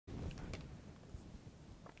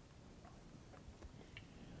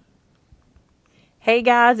Hey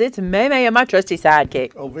guys, it's Maymay and my trusty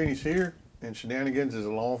sidekick. Old Vinny's here, and Shenanigans is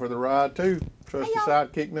along for the ride too. Trusty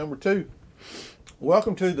sidekick number 2.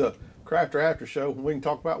 Welcome to the Crafter After Show. We can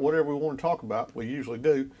talk about whatever we want to talk about. We usually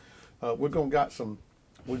do. We got some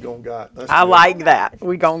good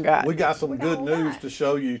news to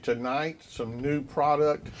show you tonight. Some new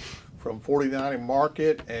product from 49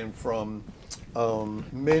 Market and from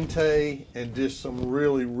Mintay, and just some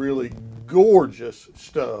really gorgeous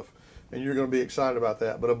stuff. And you're going to be excited about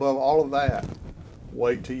that. But above all of that,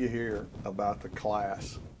 wait till you hear about the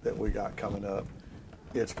class that we got coming up.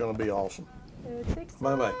 It's going to be awesome. It's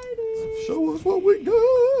exciting. Maymay, show us what we got.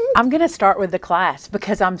 I'm going to start with the class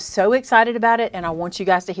because I'm so excited about it and I want you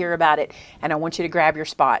guys to hear about it and I want you to grab your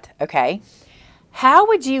spot, okay? How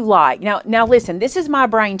would you like, now listen, this is my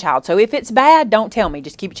brainchild, so if it's bad, don't tell me.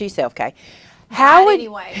 Just keep it to yourself, okay? How would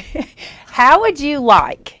you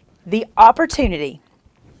like the opportunity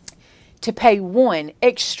to pay one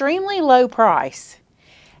extremely low price,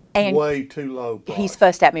 and way too low price. He's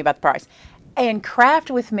fussed at me about the price, and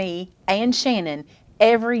craft with me and Shannon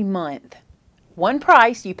every month? One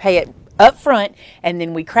price, you pay it up front, and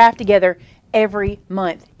then we craft together every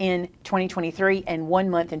month in 2023 and 1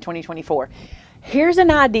 month in 2024. Here's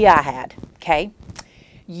an idea I had, okay?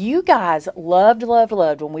 You guys loved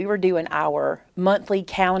when we were doing our monthly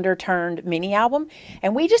calendar turned mini album,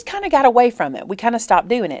 and we just kind of got away from it. We kind of stopped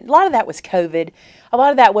doing it. A lot of that was COVID. A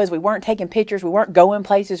lot of that was we weren't taking pictures, we weren't going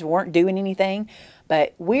places, we weren't doing anything.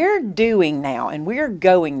 But we're doing now, and we're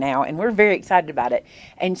going now, and we're very excited about it.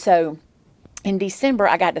 And so in December,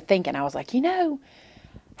 I got to thinking, I was like, you know,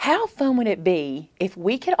 how fun would it be if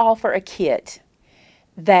we could offer a kit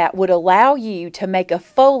that would allow you to make a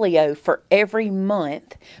folio for every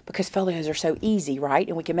month, because folios are so easy, right?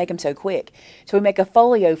 And we can make them so quick. So we make a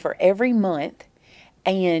folio for every month,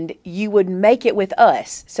 and you would make it with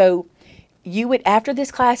us. So you would, after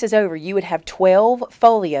this class is over, you would have 12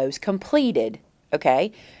 folios completed,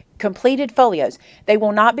 okay? Completed folios. They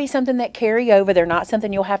will not be something that carry over. They're not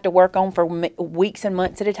something you'll have to work on for weeks and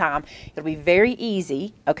months at a time. It'll be very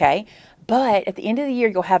easy, okay? But at the end of the year,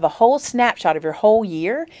 you'll have a whole snapshot of your whole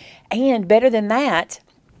year. And better than that,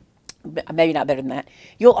 maybe not better than that,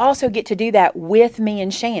 you'll also get to do that with me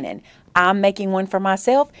and Shannon. I'm making one for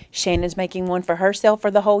myself. Shannon's making one for herself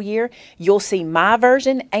for the whole year. You'll see my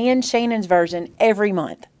version and Shannon's version every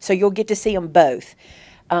month. So you'll get to see them both.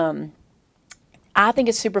 I think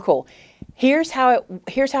it's super cool. Here's how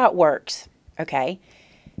it works, okay?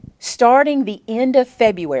 Starting the end of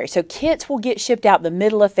February. So kits will get shipped out the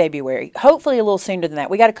middle of February. Hopefully a little sooner than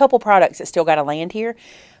that. We got a couple products that still got to land here.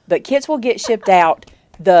 But kits will get shipped out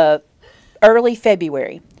the early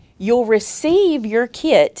February. You'll receive your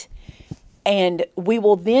kit, and we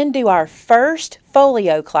will then do our first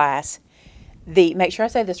folio class. Make sure I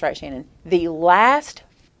say this right, Shannon. The last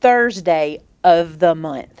Thursday of the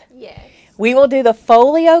month. Yes. We will do the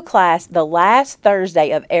folio class the last Thursday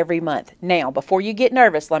of every month. Now, before you get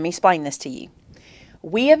nervous, let me explain this to you.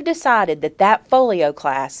 We have decided that that folio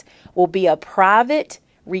class will be a private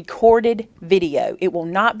recorded video. It will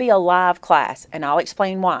not be a live class, and I'll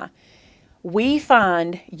explain why. We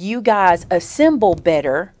find you guys assemble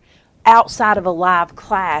better outside of a live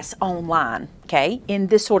class online, okay, in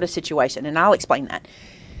this sort of situation, and I'll explain that.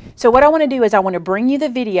 So what I want to do is I want to bring you the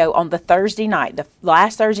video on the Thursday night, the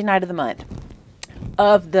last Thursday night of the month,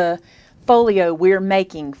 of the folio we're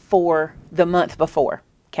making for the month before,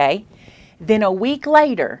 okay? Then a week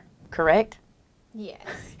later, correct? Yes.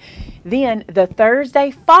 Then the Thursday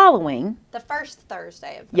following. The first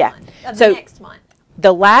Thursday of the month, of so the next month.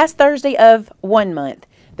 The last Thursday of 1 month,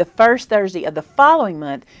 the first Thursday of the following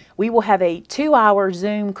month, we will have a 2-hour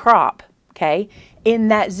Zoom crop, okay? In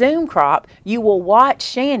that Zoom crop, you will watch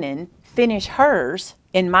Shannon finish hers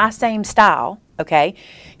in my same style, okay?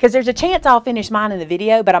 Because there's a chance I'll finish mine in the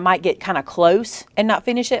video, but I might get kind of close and not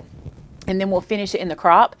finish it, and then we'll finish it in the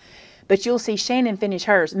crop. But you'll see Shannon finish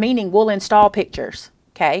hers, meaning we'll install pictures,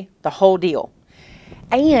 okay? The whole deal.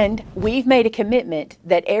 And we've made a commitment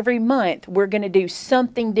that every month we're going to do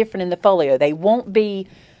something different in the folio. They won't be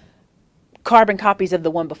carbon copies of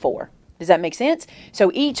the one before. Does that make sense?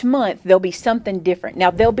 So each month there'll be something different.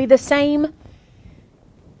 Now they'll be the same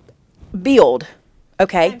build,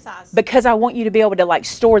 okay? Same size. Because I want you to be able to like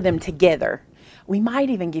store them together. We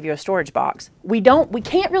might even give you a storage box. We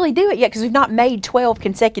can't really do it yet because we've not made 12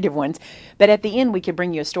 consecutive ones. But at the end we could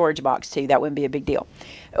bring you a storage box too. That wouldn't be a big deal.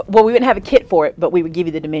 Well, we wouldn't have a kit for it, but we would give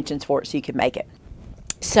you the dimensions for it so you could make it.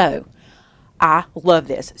 So I love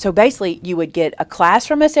this. So basically, you would get a class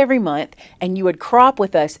from us every month, and you would crop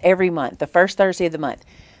with us every month, the first Thursday of the month.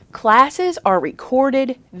 Classes are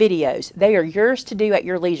recorded videos. They are yours to do at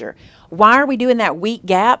your leisure. Why are we doing that week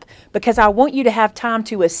gap? Because I want you to have time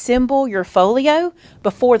to assemble your folio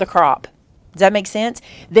before the crop. Does that make sense?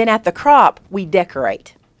 Then at the crop, we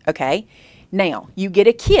decorate. Okay? Now, you get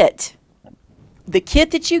a kit. The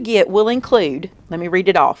kit that you get will include, let me read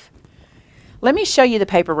it off. Let me show you the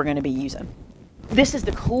paper we're going to be using. This is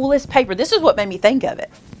the coolest paper. This is what made me think of it.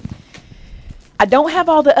 I don't have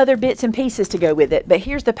all the other bits and pieces to go with it, but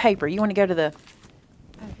here's the paper. You want to go to the,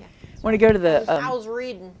 want to go to the, I was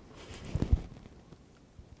reading.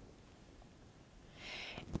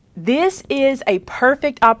 This is a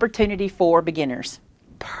perfect opportunity for beginners.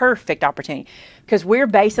 Perfect opportunity. Because we're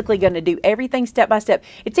basically going to do everything step by step.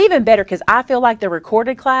 It's even better because I feel like the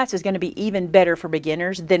recorded class is going to be even better for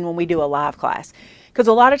beginners than when we do a live class. Because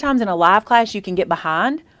a lot of times in a live class you can get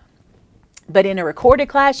behind. But in a recorded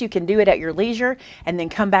class, you can do it at your leisure and then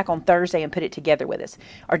come back on Thursday and put it together with us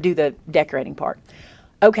or do the decorating part.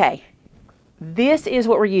 Okay, this is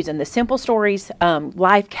what we're using, the Simple Stories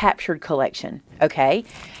Life Captured Collection, okay?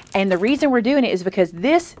 And the reason we're doing it is because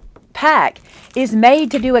this pack is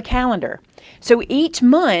made to do a calendar. So each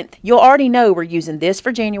month, you'll already know we're using this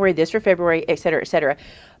for January, this for February, et cetera, et cetera.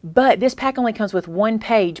 But this pack only comes with 1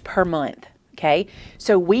 page per month. Okay,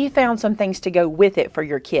 so we found some things to go with it for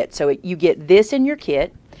your kit. So you get this in your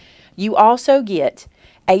kit. You also get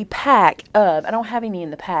a pack of, I don't have any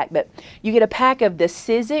in the pack, but you get a pack of the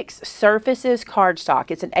Sizzix Surfaces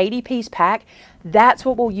cardstock. It's an 80-piece pack. That's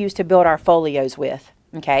what we'll use to build our folios with.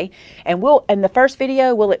 Okay, and in the first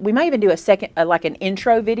video, we might even do a second, like an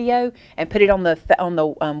intro video, and put it on the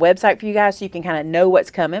website for you guys so you can kind of know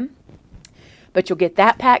what's coming. But you'll get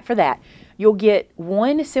that pack for that. You'll get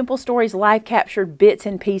 1 Simple Stories Life Captured Bits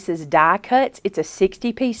and Pieces die cuts. It's a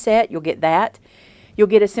 60-piece set. You'll get that. You'll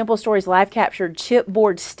get a Simple Stories Life Captured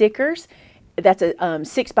chipboard stickers. That's a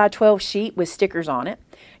 6x12 sheet with stickers on it.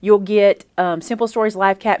 You'll get Simple Stories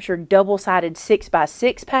Life Captured double-sided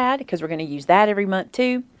 6x6 pad because we're going to use that every month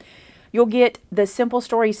too. You'll get the Simple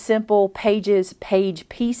Stories Simple Pages page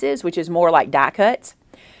pieces, which is more like die cuts.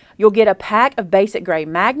 You'll get a pack of basic gray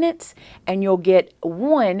magnets, and you'll get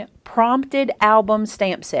 1 prompted album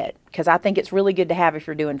stamp set because I think it's really good to have if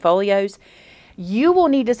you're doing folios. You will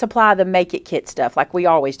need to supply the Make It Kit stuff like we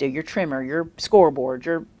always do, your trimmer, your scoreboard,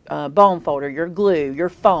 your bone folder, your glue, your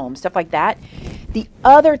foam, stuff like that. The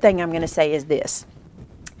other thing I'm going to say is this.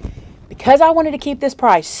 Because I wanted to keep this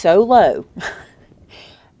price so low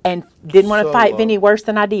and didn't want to fight Vinny worse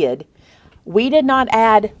than I did, we did not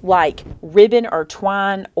add like ribbon or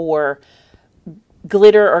twine or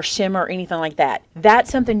glitter or shimmer or anything like that.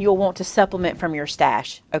 That's something you'll want to supplement from your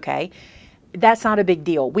stash, okay? That's not a big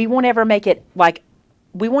deal. We won't ever make it where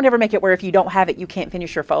if you don't have it, you can't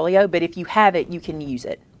finish your folio, but if you have it, you can use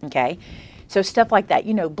it, okay? So stuff like that,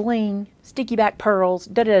 you know, bling, sticky back pearls,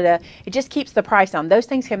 da-da-da. It just keeps the price down. Those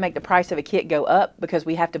things can make the price of a kit go up because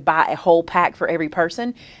we have to buy a whole pack for every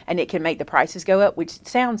person, and it can make the prices go up, which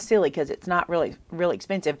sounds silly because it's not really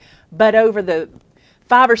expensive. But over the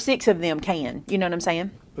 5 or 6 of them can. You know what I'm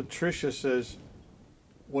saying? Patricia says,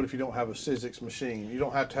 what if you don't have a Sizzix machine? You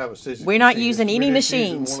don't have to have a Sizzix We're not machine. using any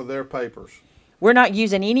machines. Using one of their papers. We're not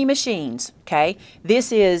using any machines, okay?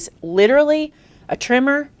 This is literally a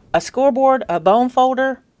trimmer, a scoreboard, a bone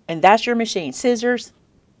folder, and that's your machine. Scissors,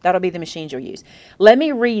 that'll be the machines you'll use. Let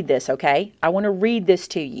me read this, okay? I want to read this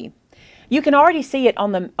to you. You can already see it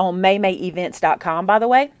on maymayevents.com, by the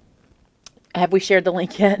way. Have we shared the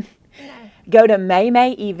link yet? No. Go to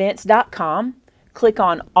maymayevents.com, click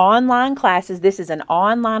on online classes. This is an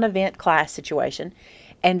online event class situation,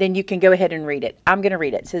 and then you can go ahead and read it. I'm going to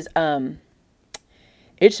read it.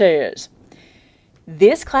 It says,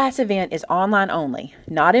 this class event is online only,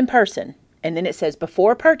 not in person. And then it says,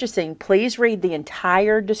 before purchasing, please read the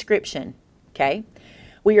entire description, okay?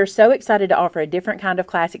 We are so excited to offer a different kind of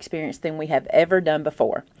class experience than we have ever done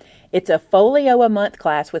before. It's a folio a month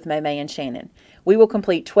class with Maymay and Shannon. We will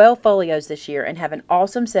complete 12 folios this year and have an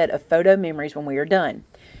awesome set of photo memories when we are done.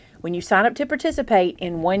 When you sign up to participate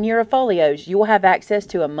in 1 year of folios, you will have access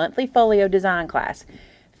to a monthly folio design class,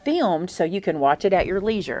 filmed so you can watch it at your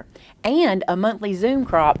leisure, and a monthly Zoom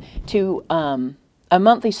crop to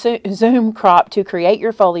create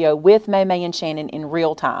your folio with Maymay and Shannon in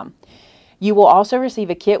real time. You will also receive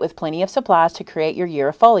a kit with plenty of supplies to create your year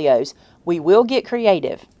of folios. We will get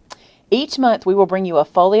creative. Each month we will bring you a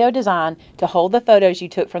folio design to hold the photos you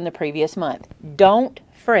took from the previous month. Don't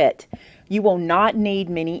fret. You will not need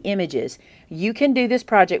many images. You can do this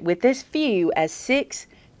project with as few as 6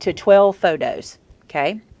 to 12 photos.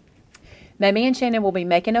 Okay? Maymay and Shannon will be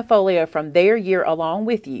making a folio from their year along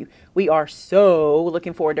with you. We are so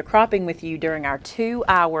looking forward to cropping with you during our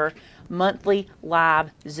 2-hour monthly live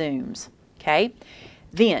Zooms. Okay?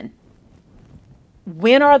 Then,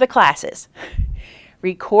 when are the classes?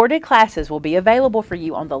 Recorded classes will be available for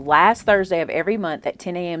you on the last Thursday of every month at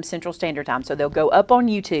 10 a.m. Central Standard Time. So they'll go up on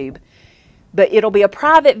YouTube, but it'll be a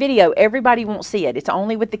private video. Everybody won't see it. It's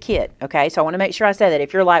only with the kit. Okay? So I want to make sure I say that.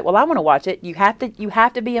 If you're like, well, I want to watch it, you have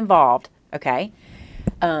to be involved. Okay?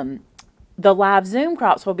 The live Zoom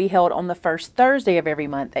crops will be held on the first Thursday of every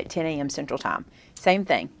month at 10 a.m. Central Time. Same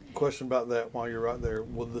thing. Question about that while you're right there.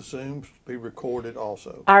 Will the Zooms be recorded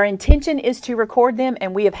also? Our intention is to record them,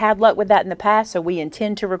 and we have had luck with that in the past, so we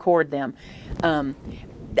intend to record them.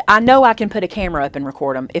 I know I can put a camera up and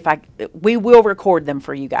record them. We will record them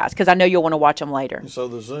for you guys, because I know you'll want to watch them later. And so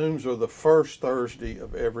the Zooms are the first Thursday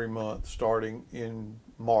of every month starting in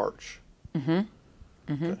March. Mm-hmm.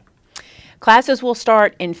 Mm-hmm. Okay. Classes will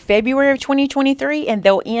start in February of 2023, and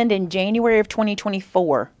they'll end in January of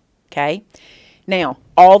 2024. Okay? Now,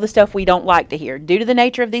 all the stuff we don't like to hear. Due to the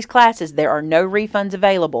nature of these classes, there are no refunds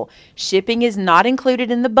available. Shipping is not included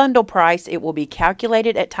in the bundle price. It will be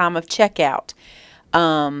calculated at time of checkout.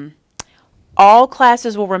 All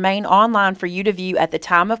classes will remain online for you to view at the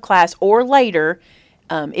time of class or later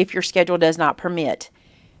if your schedule does not permit.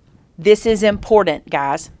 This is important,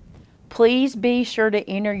 guys. Please be sure to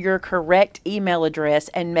enter your correct email address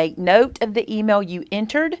and make note of the email you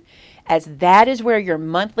entered, as that is where your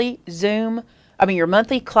monthly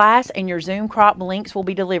class and your Zoom crop links will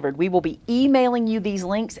be delivered. We will be emailing you these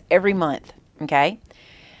links every month, okay?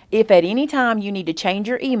 If at any time you need to change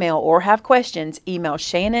your email or have questions, email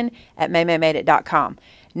Shannon at maymaymadeit.com.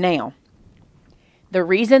 Now, the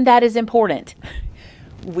reason that is important,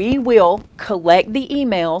 we will collect the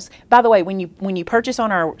emails. By the way, when you purchase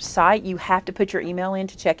on our site, you have to put your email in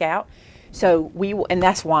to check out. So we will, and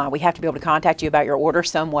that's why we have to be able to contact you about your order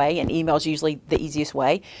some way, and email is usually the easiest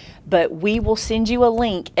way. But we will send you a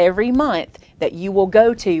link every month that you will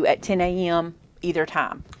go to at 10 a.m. either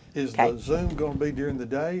time. Is the Zoom going to be during the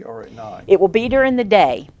day or at night? It will be during the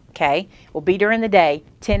day, okay? It will be during the day,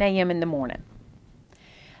 10 a.m. in the morning.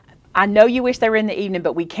 I know you wish they were in the evening,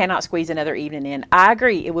 but we cannot squeeze another evening in. I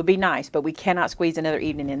agree, it would be nice, but we cannot squeeze another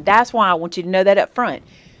evening in. That's why I want you to know that up front.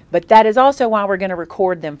 But that is also why we're going to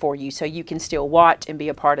record them for you, so you can still watch and be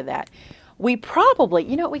a part of that. We probably,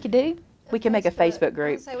 you know what we could do? We can make a Facebook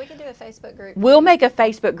group. So we can do a Facebook group. We'll make a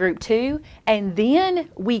Facebook group too, and then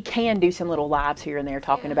we can do some little lives here and there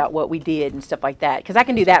talking about what we did and stuff like that, because I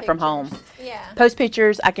can do that from home. Yeah. Post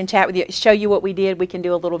pictures, I can chat with you, show you what we did. We can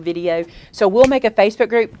do a little video. So we'll make a Facebook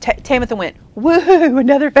group. Tamitha went, woohoo,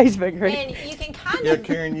 another Facebook group. And you can kind of... Yeah,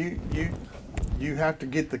 Karen, you have to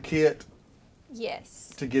get the kit.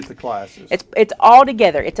 Yes. To get the classes. It's all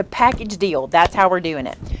together. It's a package deal. That's how we're doing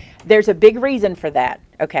it. There's a big reason for that,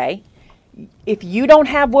 okay? If you don't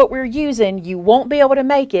have what we're using, you won't be able to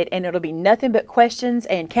make it, and it'll be nothing but questions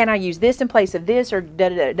and can I use this in place of this or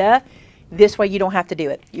da-da-da-da. This way you don't have to do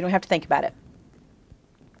it. You don't have to think about it.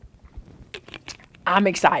 I'm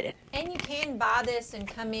excited. And you can buy this and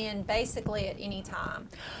come in basically at any time.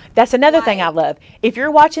 That's another thing I love. If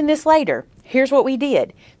you're watching this later, here's what we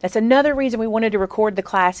did. That's another reason we wanted to record the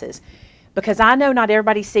classes, because I know not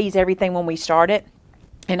everybody sees everything when we start it.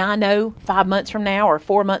 And I know 5 months from now or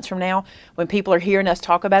 4 months from now, when people are hearing us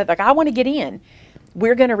talk about it, like, I want to get in.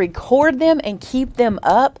 We're going to record them and keep them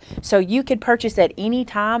up so you can purchase at any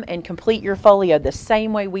time and complete your folio the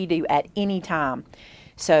same way we do at any time.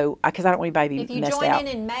 So, because I don't want anybody to be messed out. If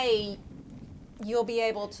you join in May, you'll be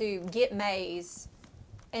able to get May's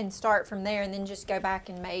and start from there, and then just go back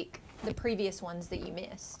and make the previous ones that you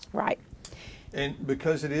missed. Right. And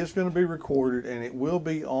because it is going to be recorded and it will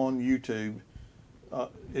be on YouTube,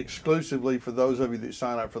 exclusively for those of you that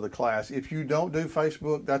sign up for the class. If you don't do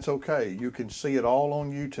Facebook, that's okay. You can see it all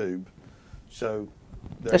on YouTube. So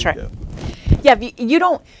there you go. Yeah, you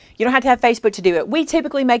don't have to have Facebook to do it. We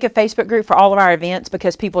typically make a Facebook group for all of our events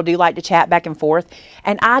because people do like to chat back and forth.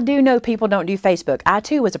 And I do know people don't do Facebook. I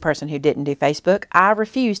too was a person who didn't do Facebook. I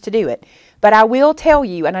refused to do it. But I will tell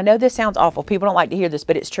you, and I know this sounds awful, people don't like to hear this,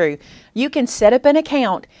 but it's true. You can set up an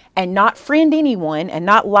account and not friend anyone and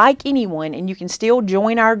not like anyone, and you can still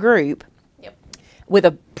join our group with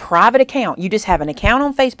a private account. You just have an account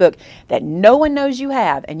on Facebook that no one knows you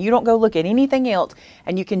have, and you don't go look at anything else,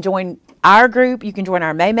 and you can join our group, you can join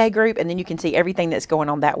our Maymay group, and then you can see everything that's going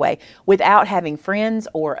on that way without having friends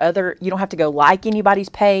or other. You don't have to go like anybody's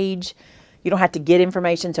page. You don't have to get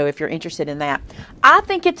information. So if you're interested in that, I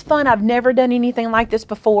think it's fun. I've never done anything like this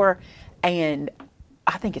before, and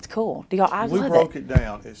I think it's cool. Do y'all? I love it. We broke it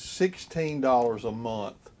down. It's $16 a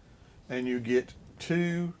month, and you get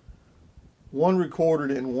one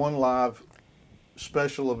recorded and one live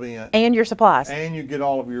special event. And your supplies. And you get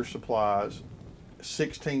all of your supplies.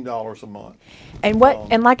 $16 a month. And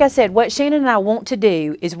and like I said, what Shannon and I want to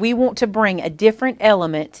do is we want to bring a different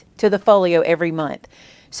element to the folio every month.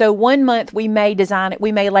 So one month we may design it,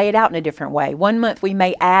 we may lay it out in a different way. One month we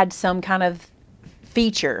may add some kind of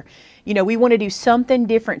feature. You know, we want to do something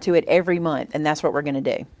different to it every month, and that's what we're going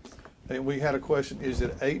to do. And we had a question, is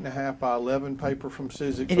it 8.5 by 11 paper from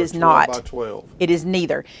Sizzix? It or is 12 not. by 12? It is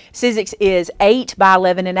neither. Sizzix is 8 by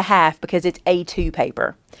 11.5 because it's A2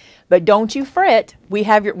 paper. But don't you fret,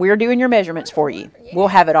 we're doing your measurements for you. We'll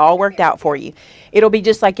have it all worked out for you. It'll be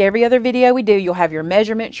just like every other video we do. You'll have your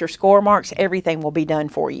measurements, your score marks, everything will be done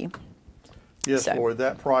for you. Yes, So. Lord,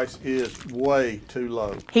 that price is way too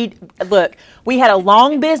low. Look, we had a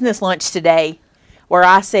long business lunch today where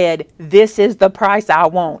I said, this is the price I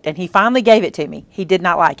want. And he finally gave it to me. He did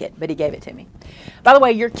not like it, but he gave it to me. By the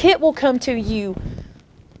way, your kit will come to you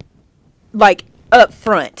like up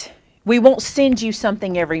front. We won't send you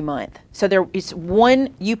something every month. So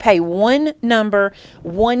you pay one number,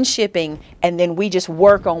 one shipping, and then we just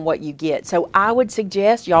work on what you get. So I would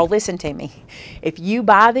suggest, y'all listen to me. If you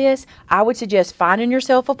buy this, I would suggest finding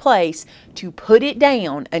yourself a place to put it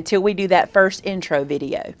down until we do that first intro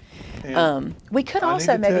video. We could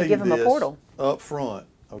also maybe give them a portal. Up front,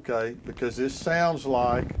 okay? Because this sounds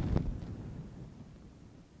like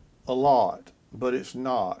a lot, but it's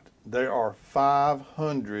not. There are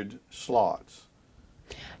 500 slots.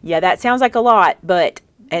 Yeah, that sounds like a lot, but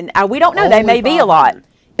we don't know. Only They may be a lot.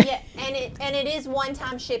 500. Yeah, and it is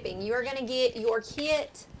one-time shipping. You are going to get your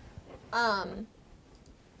kit,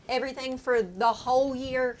 everything for the whole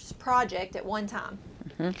year's project at one time.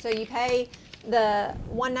 So you pay the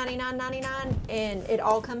 $199.99, and it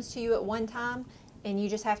all comes to you at one time, and you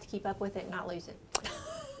just have to keep up with it and not lose it.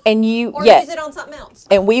 And Or use it on something else.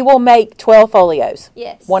 And we will make 12 folios.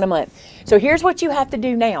 Yes. One a month. So here's what you have to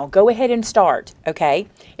do now. Go ahead and start, okay?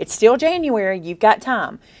 It's still January. You've got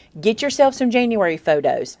time. Get yourself some January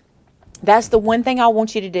photos. That's the one thing I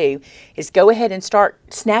want you to do is go ahead and start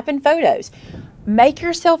snapping photos. Make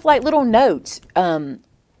yourself like little notes.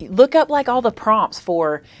 Look up like all the prompts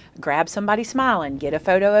for grab somebody smiling, get a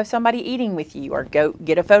photo of somebody eating with you, or go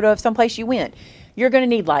get a photo of someplace you went. You're going to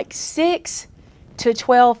need like 6 to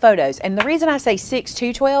 12 photos. And the reason I say 6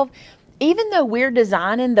 to 12, even though we're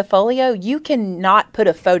designing the folio, you cannot put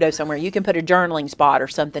a photo somewhere. You can put a journaling spot or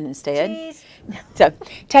something instead. Jeez. So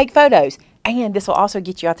take photos. And this will also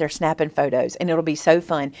get you out there snapping photos, and it'll be so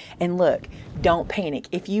fun. And look, don't panic.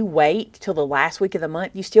 If you wait till the last week of the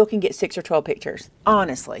month, you still can get 6 or 12 pictures.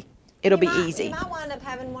 Honestly, it'll be easy. You might wind up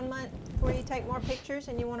having one month where you take more pictures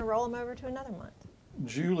and you want to roll them over to another month.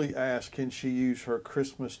 Julie asked, can she use her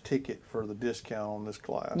Christmas ticket for the discount on this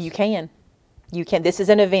class? You can. You can. This is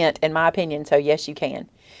an event, in my opinion, so yes, you can.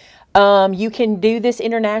 You can do this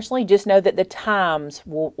internationally. Just know that the times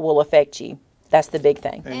will affect you. That's the big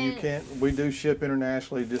thing. And we do ship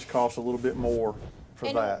internationally. It just costs a little bit more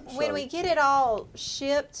for that. When we get it all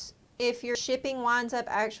shipped, if your shipping winds up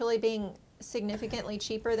actually being significantly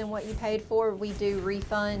cheaper than what you paid for, we do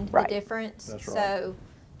refund the difference. That's right. So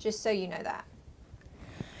just so you know that.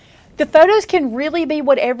 The photos can really be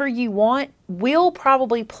whatever you want. We'll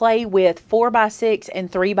probably play with 4x6 and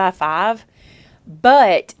 3x5.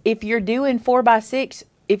 But if you're doing 4x6,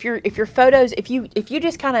 if your photos, if you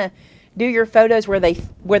just kind of do your photos where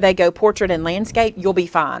they go portrait and landscape, you'll be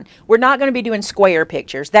fine. We're not going to be doing square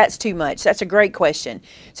pictures. That's too much. That's a great question.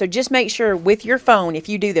 So just make sure with your phone, if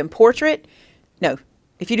you do them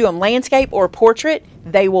if you do them landscape or portrait,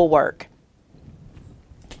 they will work.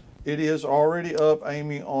 It is already up,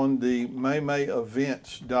 Amy, on the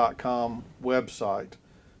maymayevents.com website.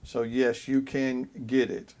 So yes, you can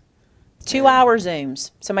get it. 2-hour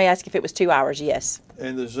Zooms. Somebody asked if it was 2 hours. Yes.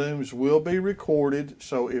 And the Zooms will be recorded,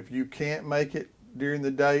 so if you can't make it during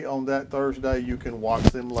the day on that Thursday, you can watch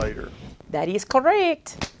them later. That is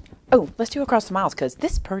correct. Oh, let's do across the miles because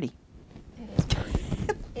this is pretty.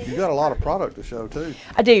 You got a lot of product to show too.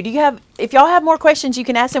 I do. If y'all have more questions, you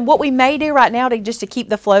can ask them. What we may do right now to keep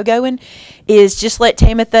the flow going is just let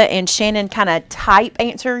Tamitha and Shannon kind of type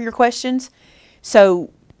answer your questions. So,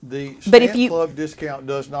 the but if Club discount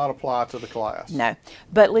does not apply to the class. No.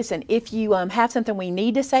 But listen, if you have something we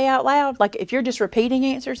need to say out loud, like if you're just repeating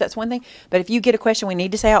answers, that's one thing. But if you get a question we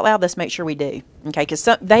need to say out loud, let's make sure we do. Okay? Because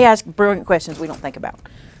they ask brilliant questions we don't think about.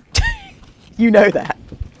 You know that.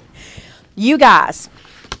 You guys,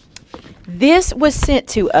 this was sent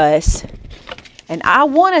to us, and I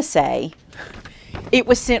want to say it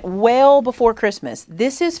was sent well before Christmas.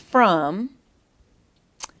 This is from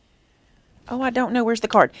Oh, I don't know. Where's the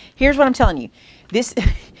card? Here's what I'm telling you. This,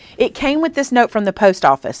 it came with this note from the post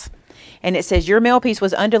office. And it says, your mail piece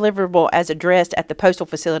was undeliverable as addressed at the postal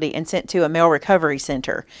facility and sent to a mail recovery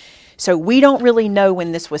center. So we don't really know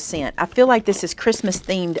when this was sent. I feel like this is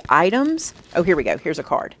Christmas-themed items. Oh, here we go. Here's a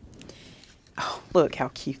card. Oh, look how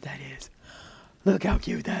cute that is. Look how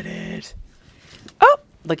cute that is. Oh,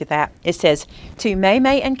 look at that. It says, to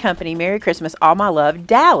Maymay and Company, Merry Christmas, all my love,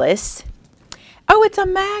 Dallas. Oh, it's a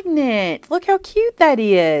magnet. Look how cute that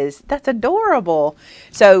is. That's adorable.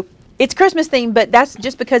 So it's Christmas themed, but that's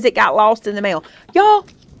just because it got lost in the mail. Y'all,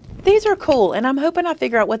 these are cool, and I'm hoping I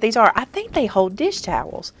figure out what these are. I think they hold dish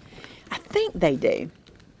towels. I think they do.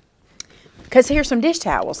 Because here's some dish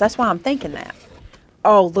towels. That's why I'm thinking that.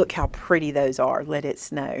 Oh, look how pretty those are. Let it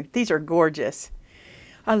snow. These are gorgeous.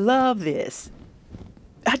 I love this.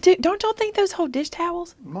 I do. Don't y'all think those hold dish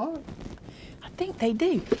towels? What? I think they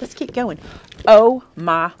do. Let's keep going. Oh,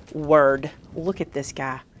 my word. Look at this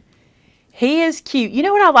guy. He is cute. You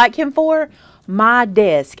know what I like him for? My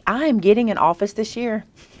desk. I am getting an office this year.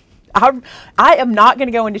 I am not going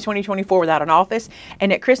to go into 2024 without an office.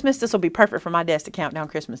 And at Christmas, this will be perfect for my desk to count down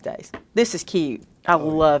Christmas days. This is cute. I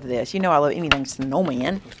love this. You know I love anything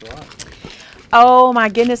snowman. That's right. Oh, my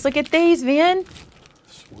goodness. Look at these, Vin.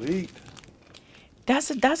 Sweet. That's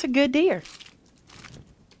a good deer.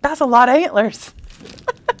 That's a lot of antlers.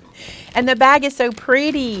 And the bag is so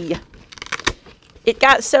pretty. It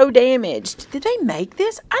got so damaged. Did they make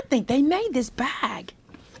this? I think they made this bag.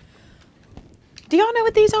 Do y'all know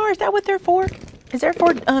what these are? Is that what they're for? Is there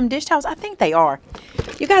for dish towels? I think they are.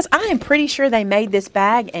 You guys, I am pretty sure they made this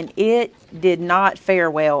bag and it did not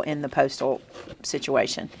fare well in the postal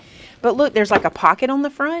situation. But look, there's like a pocket on the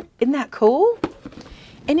front. Isn't that cool?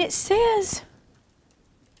 And it says,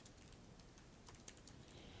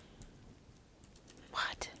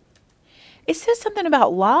 what? It says something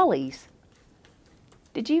about lollies.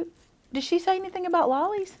 Did she say anything about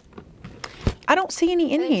lollies? I don't see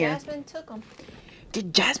any in here. Jasmine took them.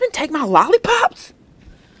 Did Jasmine take my lollipops?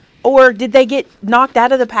 Or did they get knocked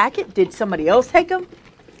out of the packet? Did somebody else take them?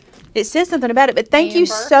 It says something about it, but thank you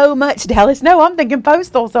so much, Dallas. No, I'm thinking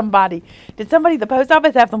postal somebody. Did somebody at the post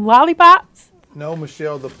office have some lollipops? No,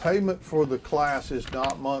 Michelle, the payment for the class is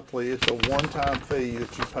not monthly. It's a one-time fee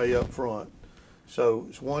that you pay up front. So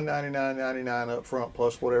it's $199.99 up front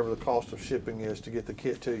plus whatever the cost of shipping is to get the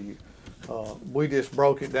kit to you. We just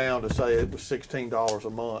broke it down to say it was $16 a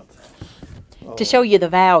month. To show you the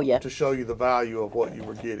value. To show you the value of what you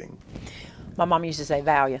were getting. My mom used to say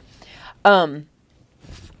value.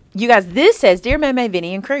 You guys, this says, Dear Maymay,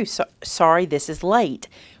 Vinny, and crew, sorry this is late.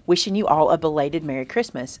 Wishing you all a belated Merry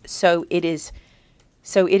Christmas. So it is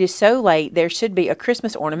so late, there should be a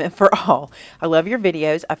Christmas ornament for all. I love your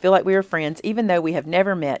videos. I feel like we are friends, even though we have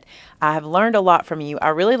never met. I have learned a lot from you. I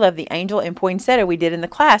really love the angel and poinsettia we did in the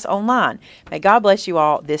class online. May God bless you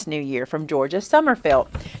all this new year. From Georgia Summerfelt.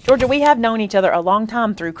 Georgia, we have known each other a long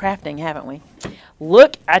time through crafting, haven't we?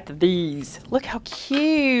 Look at these. Look how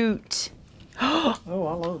cute. Oh, I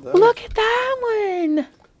love that. Look at that one.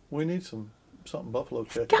 We need something buffalo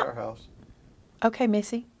check at our house. Okay,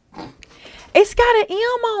 Missy. It's got an M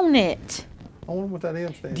on it. I wonder what that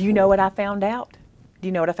M stands for. Do you know what I found out? Do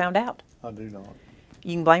you know what I found out? I do not.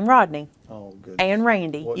 You can blame Rodney. Oh, good. And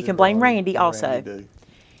Randy. What You did can blame Rodney Randy and also. Randy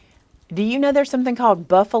Do you know there's something called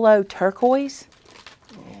buffalo turquoise?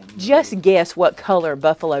 Oh, no. Just guess what color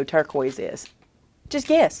buffalo turquoise is. Just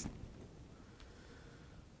guess.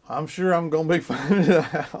 I'm sure I'm going to be finding it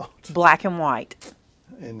out. Black and white.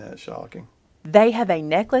 Isn't that shocking? They have a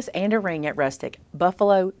necklace and a ring at Rustic.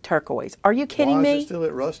 Buffalo turquoise. Are you kidding Why me? is it still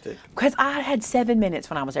at Rustic? Because I had 7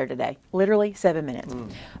 minutes when I was there today. Literally 7 minutes.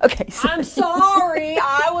 Okay. So I'm sorry.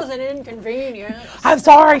 I was an inconvenience. I'm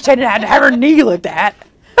sorry. Shannon had to have her knee looked at.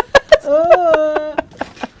 I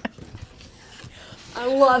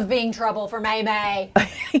love being trouble for Maymay.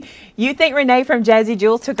 You think Renee from Jazzy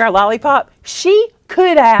Jules took our lollipop? She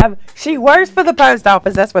could have. She works for the post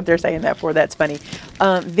office. That's what they're saying that for. That's funny.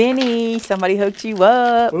 Vinny, somebody hooked you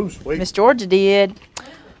up. Ooh, sweet. Miss Georgia did.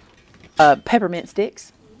 Peppermint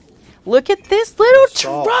sticks. Look at this little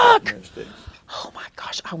Soft truck. peppermint sticks. Oh my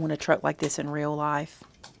gosh, I want a truck like this in real life.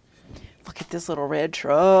 Look at this little red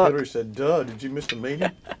truck. Hillary said, duh, did you miss the meeting?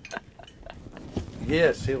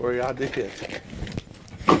 Yes, Hillary, I did.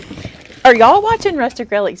 Are y'all watching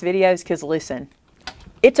Rustic Relics videos? Because listen,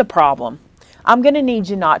 it's a problem. I'm going to need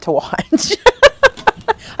you not to watch.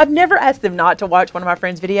 I've never asked them not to watch one of my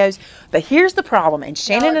friends' videos, but here's the problem, and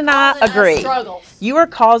Shannon and I agree. You are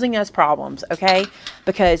causing us problems, okay?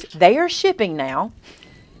 Because they are shipping now.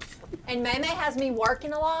 And Maymay has me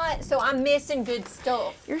working a lot, so I'm missing good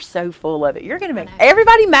stuff. You're so full of it. You're going to make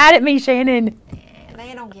everybody mad at me, Shannon.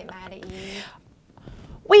 They don't get mad at you.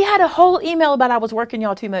 We had a whole email about I was working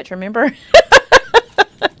y'all too much, remember?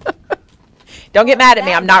 Don't get mad at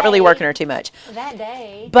me. I'm not really working her too much. That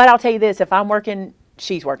day. But I'll tell you this, if I'm working,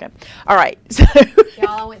 she's working. All right. So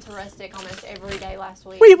Y'all, I went to Rustic almost every day last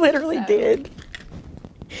week. we literally did.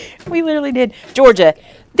 We literally did. Georgia,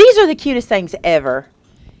 these are the cutest things ever.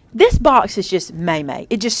 This box is just Maymay.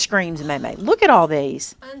 It just screams Maymay. Look at all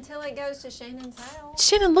these. Until it goes to Shannon's house.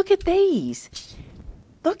 Shannon, look at these.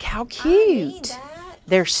 Look how I need cute. that.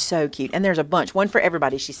 They're so cute. And there's a bunch. One for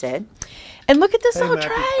everybody, she said. And look at this little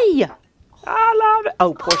tray. I love it.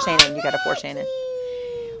 Oh, poor Shannon. You got to pour Shannon.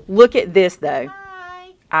 Look at this, though. Hi.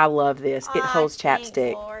 I love this. It holds Thanks,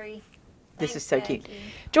 chapstick. Lori. This Thanks, is so cute. Becky.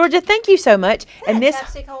 Georgia, thank you so much. Is And that this, a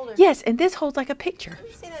chapstick holder? yes, and this holds like a picture. Let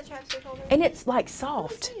me see that chapstick holder. And it's like Let me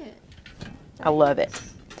soft. see it. I love it.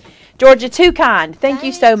 Georgia, too kind. Thank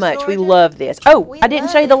you so Thanks, much. We Georgia. love this. Oh, We I didn't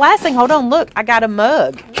love show you the it. last thing. Hold on. Look, I got a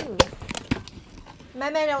mug. Ooh.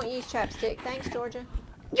 Maymay don't use chapstick. Thanks, Georgia.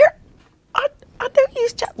 I do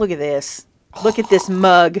use Look at this. Look at this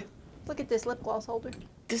mug. Look at this lip gloss holder.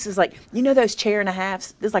 This is like, you know those chair and a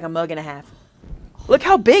halves? This is like a mug and a half. Look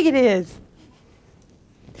how big it is.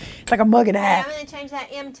 It's like a mug and a Hey, I'm half. going to change that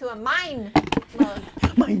M to a mine mug.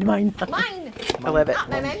 Mine. Mine. I love it. Not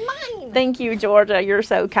Maymay, mine. Thank you, Georgia. You're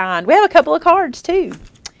so kind. We have a couple of cards, too.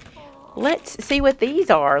 Let's see what these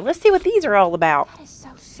are. Let's see what these are all about. That is so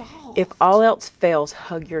soft. If all else fails,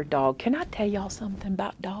 hug your dog. Can I tell y'all something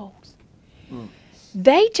about dogs?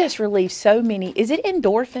 They just release so many. Is it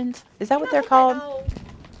endorphins? Is that what they're called?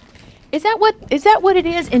 Is that what it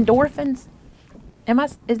is? Endorphins?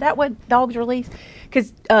 Is that what dogs release?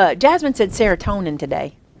 Because Jasmine said serotonin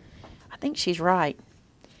today. I think she's right.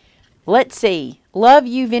 Let's see. Love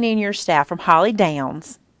you, Vinny, and your staff from Holly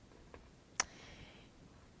Downs.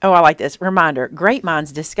 Oh, I like this. Reminder, great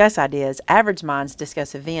minds discuss ideas. Average minds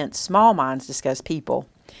discuss events. Small minds discuss people.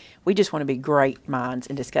 We just want to be great minds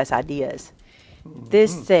and discuss ideas.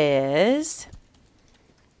 This says,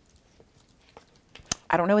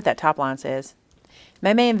 I don't know what that top line says.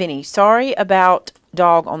 Maymay and Vinny, sorry about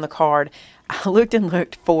dog on the card. I looked and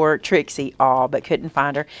looked for Trixie, but couldn't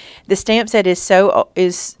find her. The stamp set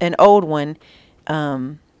is an old one.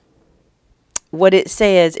 What it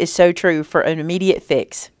says is so true for an immediate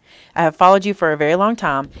fix. I have followed you for a very long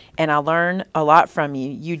time, and I learn a lot from you.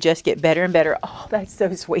 You just get better and better. Oh, that's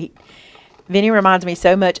so sweet. Vinny reminds me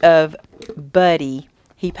so much of Buddy.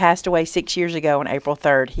 He passed away 6 years ago on April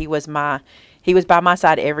 3rd. He was by my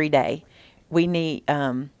side every day. We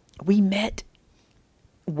met.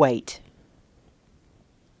 Wait.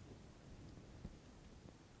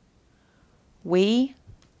 We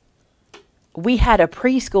had a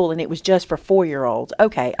preschool and it was just for 4-year-olds.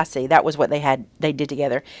 Okay, I see. That was what they did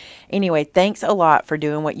together. Anyway, thanks a lot for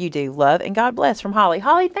doing what you do. Love and God bless from Holly.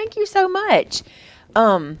 Holly, thank you so much.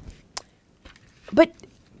 But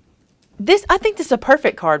I think this is a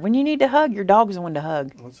perfect card. When you need to hug, your dog's the one to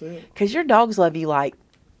hug. That's it. Because your dogs love you like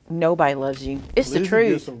nobody loves you. It's the Lizzie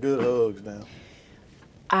truth. gets some good hugs now.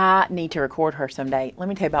 I need to record her someday. Let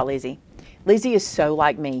me tell you about Lizzie. Lizzie is so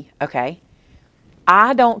like me, okay?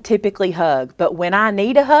 I don't typically hug, but when I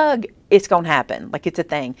need a hug, it's going to happen. Like, it's a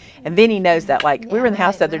thing. And Vinny knows that. Like, we were in the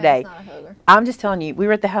house the other day. I'm just telling you, we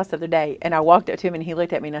were at the house the other day, and I walked up to him, and he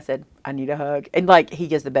looked at me, and I said, I need a hug. And, like, he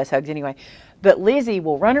gives the best hugs anyway. But Lizzie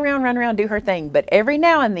will run around, do her thing. But every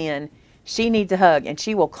now and then, she needs a hug, and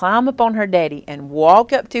she will climb up on her daddy and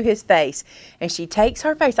walk up to his face, and she takes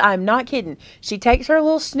her face. I'm not kidding. She takes her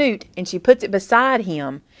little snoot, and she puts it beside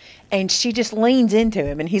him, and she just leans into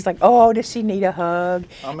him, and he's like, oh, does she need a hug?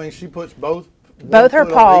 I mean, she puts both her foot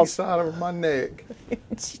on paws. each side of my neck.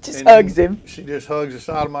 She just And hugs then him. She just hugs the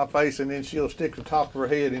side of my face, and then she'll stick the top of her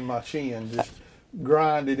head in my chin, just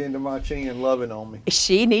grind it into my chin, loving on me.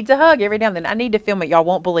 She needs a hug every now and then. I need to film it. Y'all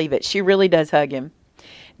won't believe it. She really does hug him.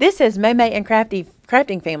 This says, Maymay and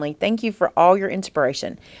Crafting Family, thank you for all your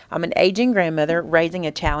inspiration. I'm an aging grandmother raising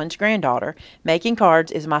a challenged granddaughter. Making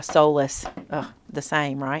cards is my solace. Ugh, the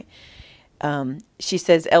same, right? She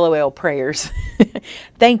says, LOL prayers.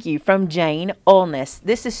 Thank you, from Jane Ulness.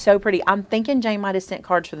 This is so pretty. I'm thinking Jane might have sent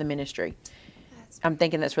cards for the ministry. I'm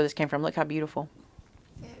thinking that's where this came from. Look how beautiful.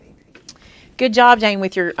 Good job, Jane,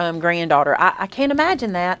 with your granddaughter. I can't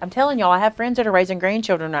imagine that. I'm telling y'all, I have friends that are raising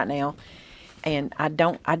grandchildren right now. And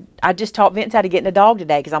I just taught Vince how to get in a dog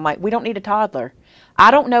today because I'm like, we don't need a toddler.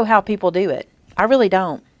 I don't know how people do it. I really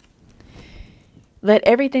don't. Let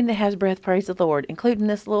everything that has breath praise the Lord, including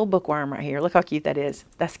this little bookworm right here. Look how cute that is.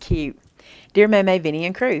 That's cute. Dear Maymay, Vinny,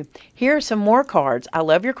 and crew, here are some more cards. I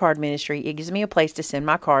love your card ministry. It gives me a place to send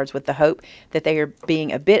my cards with the hope that they are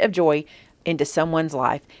being a bit of joy into someone's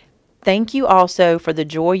life. Thank you also for the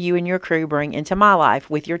joy you and your crew bring into my life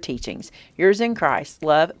with your teachings. Yours in Christ.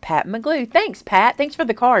 Love, Pat McGlue. Thanks, Pat. Thanks for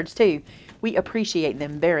the cards, too. We appreciate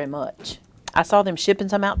them very much. I saw them shipping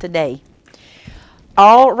some out today.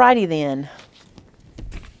 All righty then.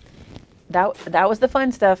 That was the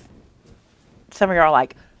fun stuff. Some of y'all are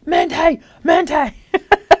like, Mintay, Mintay.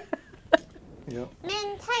 Yep.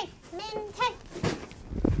 Mintay, Mintay.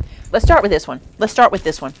 Let's start with this one.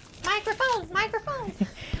 Microphone.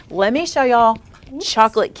 Let me show y'all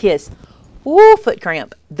Chocolate Kiss. Ooh, foot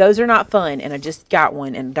cramp. Those are not fun, and I just got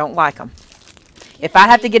one and don't like them. If I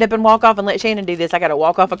have to get up and walk off and let Shannon do this, I got to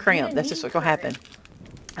walk off a cramp. That's just what's going to happen.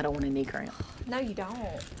 I don't want a knee cramp. No, you don't.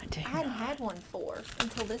 I do. I hadn't had one before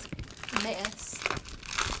until this mess.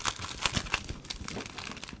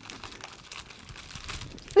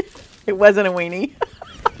 It wasn't a weenie.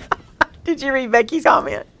 Did you read Becky's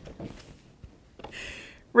comment?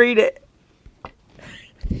 Read it.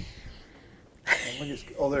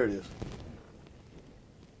 Oh, there it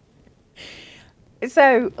is.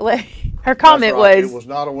 So, her comment That's right. was... It was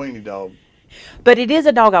not a weenie dog. But it is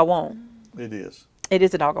a dog I want. It is. It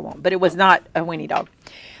is a dog I want, but it was not a weenie dog.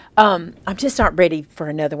 I'm just not ready for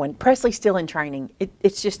another one. Presley's still in training.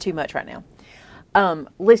 It's just too much right now.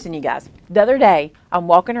 Listen, you guys. The other day, I'm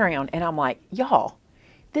walking around, and I'm like, y'all,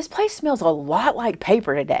 this place smells a lot like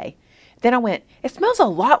paper today. Then I went, it smells a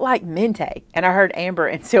lot like Mintay. And I heard Amber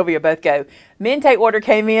and Sylvia both go, Mintay order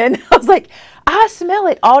came in. I was like, I smell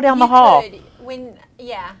it all down the hall.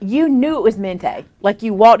 Yeah. You knew it was Mintay. Like,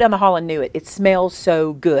 you walked down the hall and knew it. It smells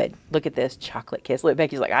so good. Look at this Chocolate Kiss. Look,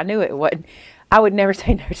 Becky's like, I knew it wasn't. I would never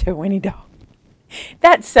say no to a weenie dog.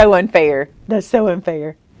 That's so unfair. That's so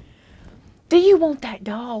unfair. Do you want that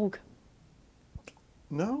dog?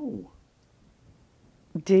 No.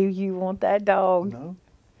 Do you want that dog? No.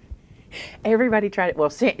 Everybody tried it. Well,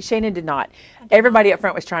 Shannon did not. Everybody up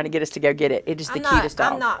front was trying to get us to go get it. It is the cutest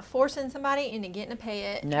dog. I'm not forcing somebody into getting a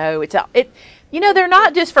pet. No, you know, they're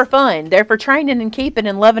not just for fun. They're for training and keeping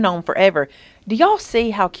and loving on forever. Do y'all see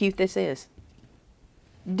how cute this is?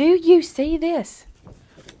 Do you see this?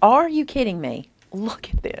 Are you kidding me?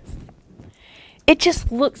 Look at this. It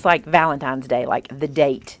just looks like Valentine's Day, like the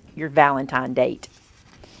date, your Valentine date.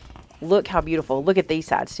 Look how beautiful. Look at these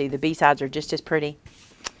sides, too. The B sides are just as pretty.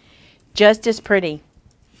 Just as pretty.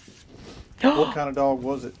 What kind of dog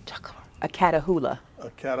was it? A Catahoula. A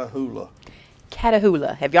Catahoula.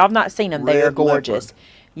 Catahoula. Have y'all not seen them? They are gorgeous. Leopard.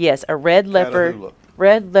 Yes, a red leopard. Catahoula.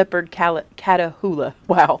 Red leopard Catahoula.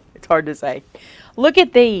 Wow, it's hard to say. Look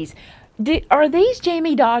at these. Are these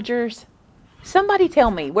Jamie Dodgers? Somebody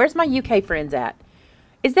tell me. Where's my UK friends at?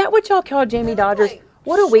 Is that what y'all call Jamie Dodgers? Like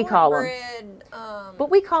what do we call them? But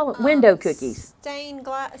we call them window cookies. Stained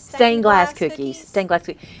glass cookies. Stained glass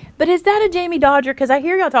cookies. But is that a Jamie Dodger? Because I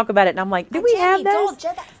hear y'all talk about it, and I'm like, do we have those?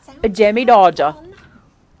 A Jamie Dodger.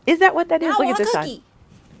 Is that what that is? Look at this side.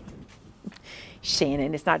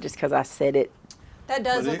 Shannon, it's not just because I said it. That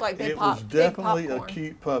does look like big popcorn. It was definitely a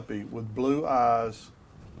cute puppy with blue eyes.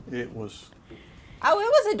 It was. Oh, it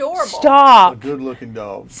was adorable. Stop. A good-looking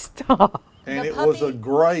dog. Stop. And it was a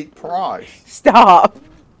great price. Stop.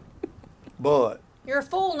 But. You're a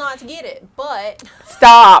fool not to get it, but.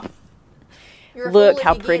 Stop. Look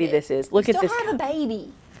how pretty this is. Look at this. You still have a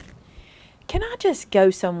baby. Can I just go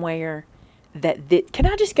somewhere can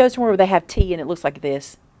I just go somewhere where they have tea and it looks like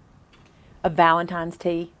this? A Valentine's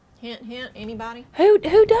tea? Hint, hint. Anybody? Who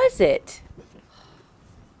does it?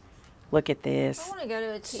 Look at this. I want to go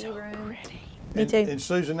to a tea room. Pretty. Me too. And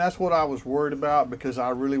Susan, that's what I was worried about because I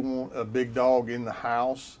really want a big dog in the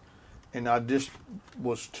house. And I just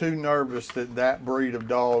was too nervous that breed of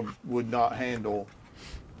dog would not handle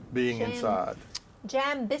being inside.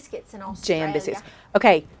 Jam biscuits in Australia. Jam biscuits.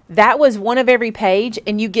 Okay, that was one of every page,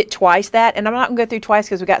 and you get twice that. And I'm not going to go through twice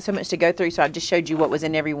because we got so much to go through, so I just showed you what was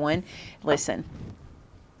in every one. Listen,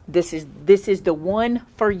 this is the one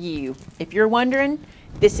for you. If you're wondering,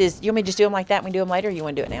 you want me to just do them like that and we do them later, or you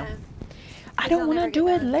want to do it now? No. I don't want to do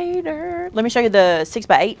it later. Let me show you the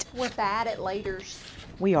 6x8. We're bad at laters.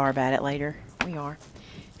 We are bad at later. We are.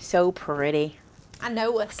 So pretty. I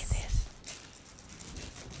know us. Look at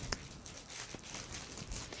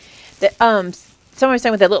this. Someone was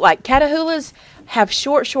saying what they look like. Catahoulas have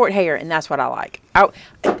short hair, and that's what I like.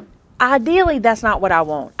 Ideally, that's not what I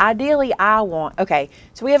want. Ideally, I want, okay,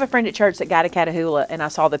 so we have a friend at church that got a Catahoula, and I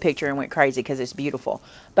saw the picture and went crazy because it's beautiful.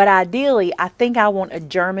 But ideally, I think I want a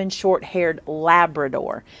German short-haired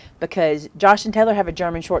Labrador because Josh and Taylor have a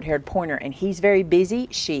German short-haired pointer, and he's very busy.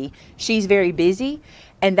 She's very busy,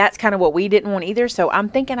 And that's kind of what we didn't want either. So I'm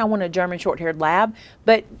thinking I want a German short-haired lab.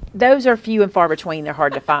 But those are few and far between. They're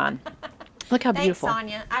hard to find. Look how beautiful. Thanks,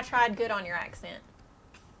 Sonia. I tried good on your accent.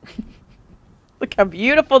 Look how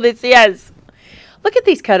beautiful this is. Look at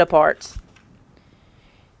these cut aparts.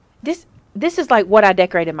 This is like what I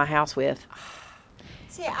decorated my house with.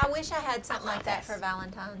 See, I wish I had something like that for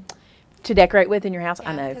Valentine's. To decorate with in your house? Yeah,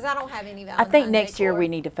 I know. because I don't have any I Valentine's think next year decor. we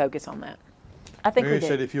need to focus on that. I think Mary we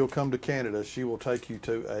said do. if you'll come to Canada, she will take you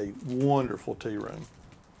to a wonderful tea room.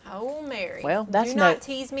 Oh, Mary. Well, that's Do not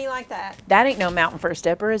tease me like that. That ain't no mountain for a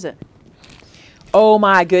stepper, is it? Oh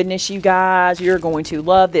my goodness, you guys. You're going to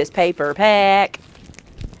love this paper pack.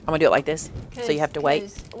 I'm going to do it like this, so you have to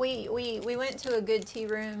wait. We went to a good tea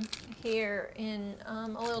room here in a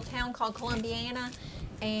little town called Columbiana,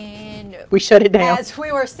 and We shut it down. as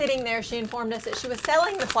we were sitting there, she informed us that she was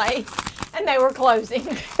selling the place, and they were closing.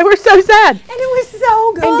 And And we're so sad. it was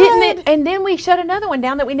so good. And didn't it? And then we shut another one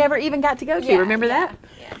down that we never even got to go to. Yeah, Remember yeah, that?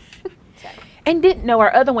 Yeah. So, And didn't know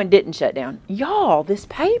our other one didn't shut down. Y'all, this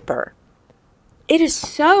paper. It is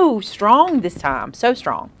so strong this time. So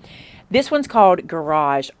strong. This one's called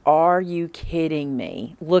Garage. Are you kidding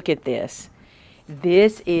me? Look at this.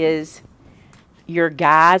 This is your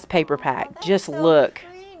guy's paper pack. that's Just so look.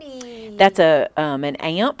 pretty. That's an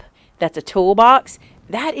amp. That's a toolbox.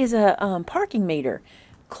 That is a parking meter.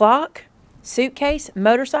 Clock, suitcase,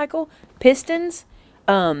 motorcycle, pistons,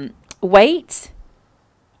 weights.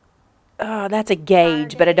 Oh, that's a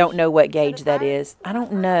gauge, but I don't know what gauge that is. I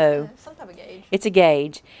don't know. Some type of gauge. It's a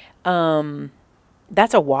gauge.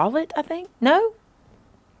 That's a wallet, I think. No?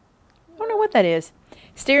 I don't know what that is.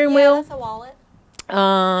 Steering Yeah, wheel. that's a wallet.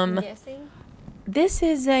 I'm guessing. This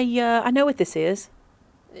is I know what this is.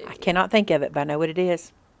 I cannot think of it, but I know what it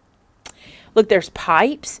is. Look, there's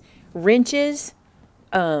pipes, wrenches,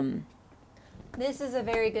 This is a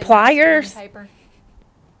very good Pliers. masking paper.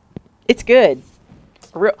 it's good.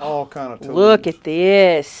 All kind of tools. Look at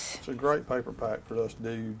this. It's a great paper pack for us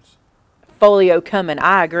dudes. Folio coming,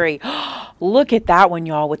 I agree. Look at that one,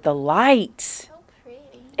 y'all, with the lights. So pretty.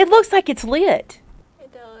 It looks like it's lit.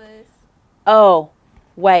 It does. Oh,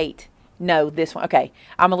 wait. No, this one. Okay,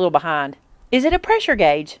 I'm a little behind. Is it a pressure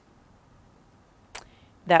gauge?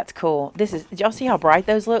 That's cool. This is, did y'all see how bright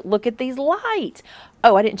those look? Look at these lights.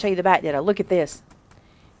 Oh, I didn't show you the back, did I? Look at this.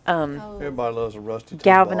 Oh, Everybody loves a rusty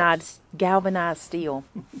toolbox. Galvanized steel.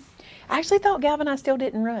 I actually thought galvanized steel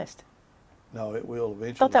didn't rust. No, it will eventually.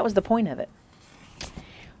 I thought that was the point of it.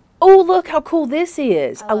 Oh, look how cool this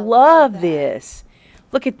is. I love love that. this.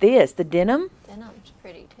 Look at this. The denim. denim's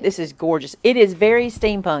pretty too. This is gorgeous. It is very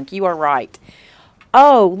steampunk. You are right.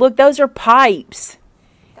 Oh, look, those are pipes.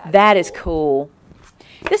 That is cool.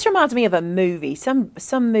 This reminds me of a movie. Some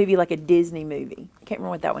movie like a Disney movie. I can't remember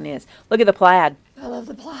what that one is. Look at the plaid. I love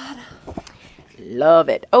the plaid. Love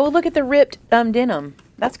it. Oh, look at the ripped denim.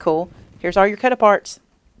 That's cool. Here's all your cut aparts.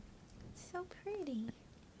 So pretty.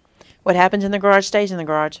 What happens in the garage stays in the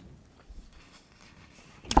garage.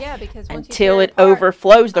 Yeah, because once Until you it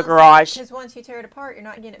overflows the garage. Because once you tear it apart, you're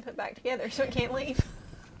not getting it put back together, so it can't leave.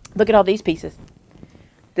 Look at all these pieces.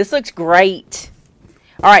 This looks great.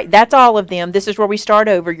 All right, that's all of them. This is where we start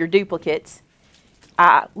over, your duplicates.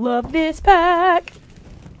 I love this pack.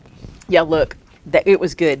 Yeah, look, it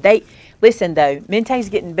was good. Listen, though, Mintay's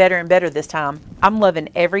getting better and better this time. I'm loving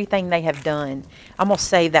everything they have done. I'm going to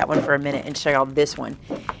save that one for a minute and show y'all this one.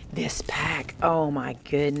 This pack, oh my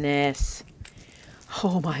goodness.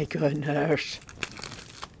 Oh my goodness.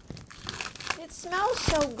 It smells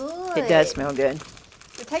so good. It does smell good.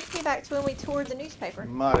 It takes me back to when we toured the newspaper.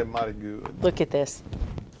 Mighty, mighty good. Look at this.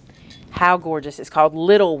 How gorgeous. It's called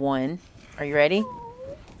Little One. Are you ready?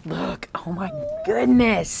 Look. Oh my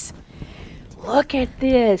goodness. Look at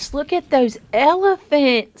this. Look at those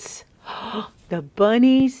elephants. The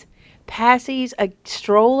bunnies, passies, a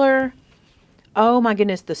stroller. Oh my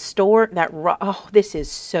goodness. The stork. Oh, this is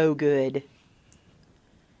so good.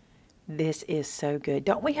 This is so good.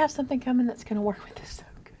 Don't we have something coming that's going to work with this so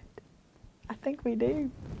good? I think we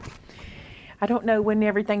do. I don't know when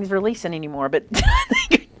everything's releasing anymore, but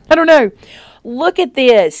I don't know. Look at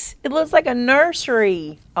this. It looks like a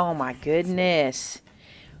nursery. Oh my goodness.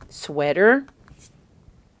 Sweater.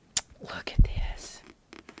 Look at this.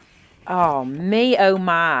 Oh me, oh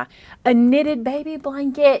my. A knitted baby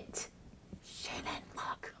blanket. Shannon,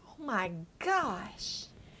 look. Oh my gosh.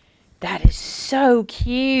 That is so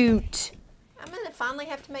cute. I'm going to finally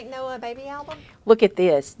have to make Noah a baby album. Look at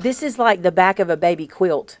this. This is like the back of a baby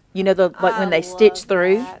quilt. You know, like when they stitch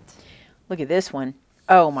through. That. Look at this one.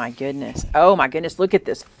 Oh my goodness. Oh my goodness. Look at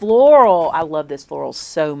this floral. I love this floral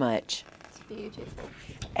so much. It's beautiful.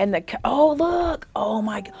 And the, oh, look. Oh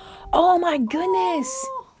my goodness.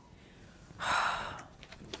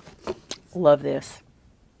 Love this.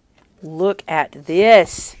 Look at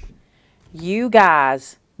this. You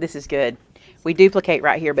guys, this is good. We duplicate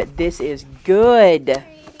right here, but this is good.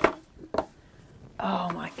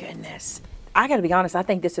 Oh my goodness. I gotta be honest, I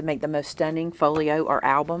think this would make the most stunning folio or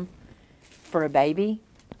album for a baby.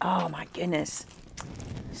 Oh my goodness.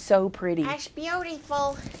 So pretty. That's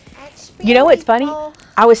beautiful. That's beautiful. You know what's funny?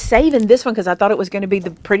 I was saving this one because I thought it was going to be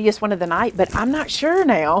the prettiest one of the night, but I'm not sure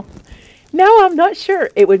now. No, I'm not sure.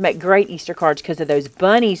 It would make great Easter cards because of those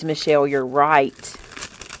bunnies, Michelle. You're right.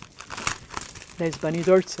 Those bunnies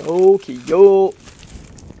are so cute. You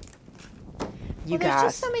There's guys.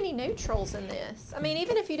 just so many neutrals in this. I mean,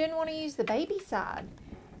 even if you didn't want to use the baby side.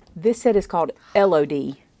 This set is called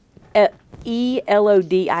LOD.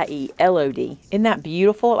 E-L-O-D-I-E. LOD. Isn't that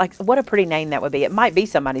beautiful? Like, what a pretty name that would be. It might be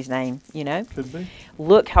somebody's name, you know? Could be.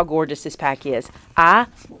 Look how gorgeous this pack is. I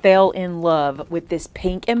fell in love with this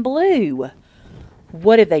pink and blue.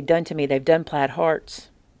 What have they done to me? They've done plaid hearts.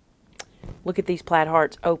 Look at these plaid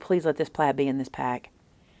hearts. Oh, please let this plaid be in this pack.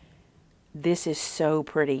 This is so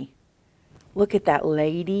pretty. Look at that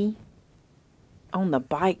lady on the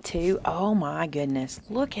bike, too. Oh, my goodness.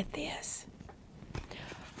 Look at this.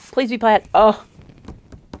 Please be plaid. Oh,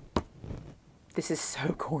 this is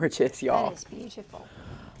so gorgeous, y'all. That is beautiful.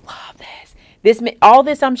 Love this. All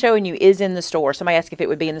this I'm showing you is in the store. Somebody asked if it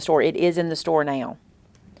would be in the store. It is in the store now.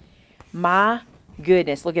 My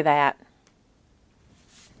goodness, look at that.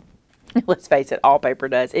 Let's face it, all paper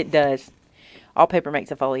does. It does. All paper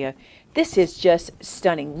makes a folio. This is just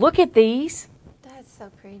stunning. Look at these. That's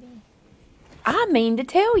so pretty. I mean to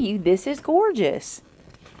tell you, this is gorgeous.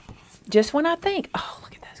 Just when I think, oh,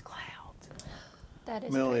 look at those clouds. That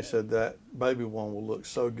is Melanie pretty. said that baby one will look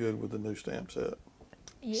so good with the new stamp set.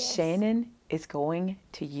 Yes. Shannon is going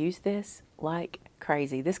to use this like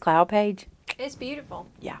crazy. This cloud page, It's beautiful.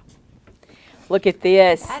 yeah. Look at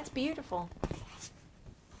this. That's beautiful.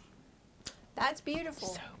 That's beautiful.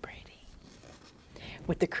 So pretty.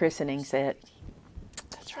 With the christening set.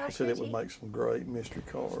 That's I right. said it would make some great mystery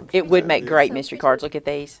cards. It would make Yeah. great mystery cards. Look at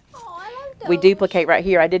these. Oh, I love those. We duplicate right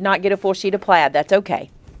here. I did not get a full sheet of plaid. That's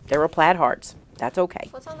okay. There were plaid hearts. That's okay.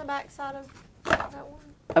 What's on the back side of that one?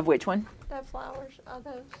 Of which one? That flowers. Oh,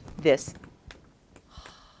 those. This.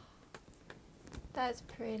 That's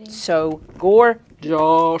pretty. So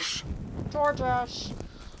gorgeous. Georgish.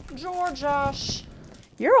 Georgish.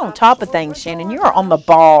 You're on top of things, Absolutely Shannon. You are on the gorgeous.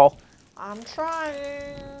 ball. I'm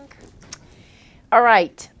trying. All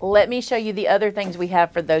right, let me show you the other things we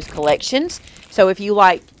have for those collections. So if you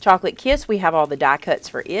like Chocolate Kiss, we have all the die cuts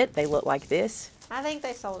for it. They look like this. I think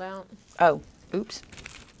they sold out. Oh, oops.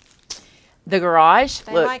 The Garage.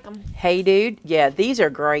 They Look. like 'em. Hey, dude. Yeah, these are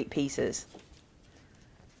great pieces.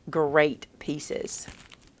 Great pieces.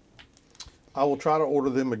 I will try to order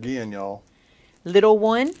them again, y'all. Little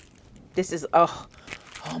one. This is, oh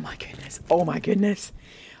my goodness. Oh my goodness.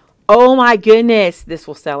 Oh my goodness. This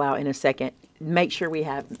will sell out in a second. Make sure we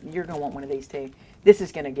have, you're going to want one of these too. This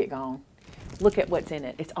is going to get gone. Look at what's in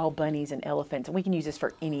it. It's all bunnies and elephants. And we can use this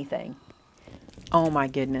for anything. Oh my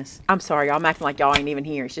goodness. I'm sorry. I'm acting like y'all ain't even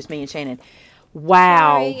here. It's just me and Shannon.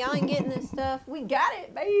 Wow. Sorry, y'all ain't getting this stuff. We got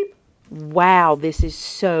it, babe. Wow. This is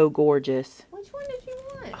so gorgeous. Which one did you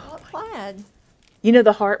want? What plaid? You know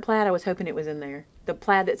the heart plaid? I was hoping it was in there. The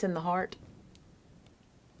plaid that's in the heart.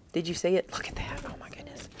 Did you see it? Look at that. Oh my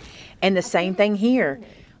goodness. And the same thing here.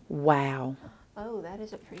 Wow. Oh, that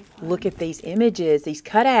is a pretty plaid. Look at these images, these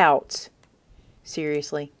cutouts.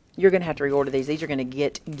 Seriously. You're going to have to reorder these. These are going to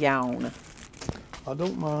get gone. I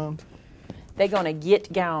don't mind. They're going to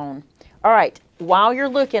get gone. All right. While you're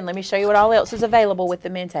looking, let me show you what all else is available with the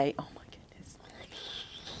Mintay. Oh my goodness.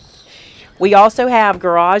 We also have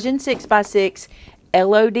Garage in 6x6,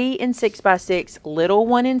 LOD in 6x6, Little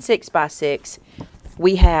One in 6x6.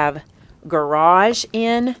 We have Garage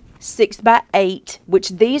in 6x8, which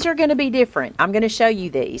these are going to be different. I'm going to show you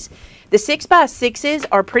these. The 6x6s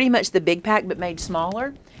are pretty much the big pack but made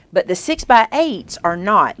smaller, but the 6x8s are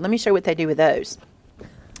not. Let me show you what they do with those.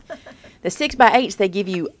 The 6x8s, they give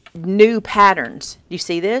you new patterns. Do you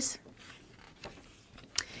see this?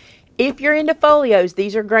 If you're into folios,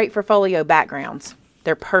 these are great for folio backgrounds.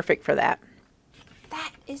 They're perfect for that.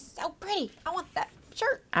 That is so pretty. I want that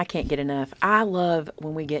shirt. I can't get enough. I love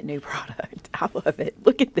when we get new product. I love it.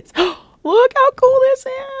 Look at this. Look how cool this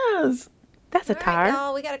is. That's a All right, tire.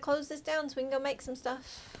 y'all, we got to close this down so we can go make some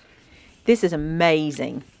stuff. This is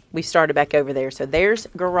amazing. We started back over there. So there's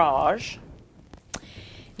Garage.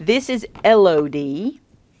 This is LOD.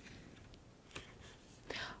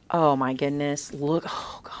 Oh my goodness. Look.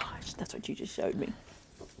 Oh gosh. That's what you just showed me.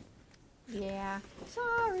 Yeah.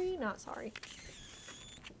 Sorry, not sorry.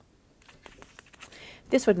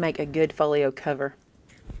 This would make a good folio cover.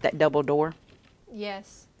 That double door.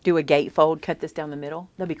 Yes. Do a gatefold, cut this down the middle.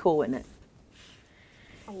 That'd be cool, wouldn't it?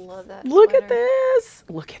 I love that Look sweater. at this.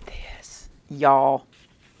 Look at this. Y'all.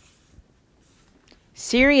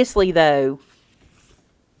 Seriously, though.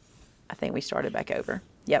 I think we started back over.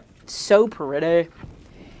 Yep. So pretty.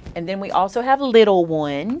 And then we also have a little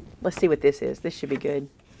one. Let's see what this is. This should be good.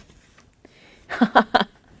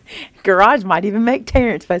 Garage might even make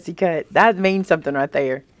Terrence fussy cut. That means something right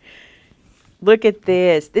there. Look at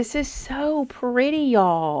this. This is so pretty,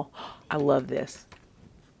 y'all. I love this.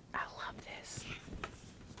 I love this.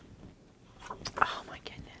 Oh, my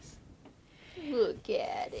goodness. Look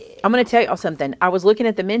at it. I'm going to tell y'all something. I was looking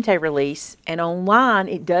at the Mintay release, and online,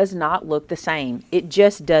 it does not look the same. It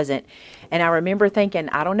just doesn't. And I remember thinking,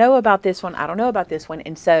 I don't know about this one. I don't know about this one.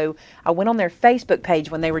 And so I went on their Facebook page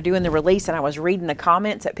when they were doing the release, and I was reading the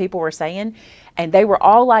comments that people were saying, and they were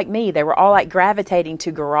all like me. They were all like gravitating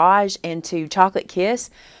to Garage and to Chocolate Kiss.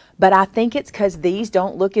 But I think it's because these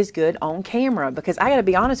don't look as good on camera, because I got to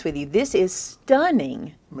be honest with you, this is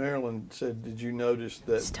stunning. Marilyn said, did you notice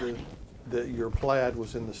that that your plaid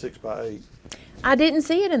was in the 6x8? I didn't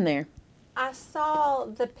see it in there. I saw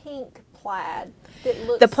the pink plaid that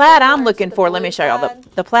looks The plaid I'm similar looking to the for, let blue me show y'all. plaid.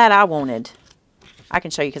 The plaid I wanted. I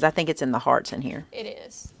can show you because I think it's in the hearts in here. It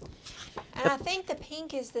is. And I think the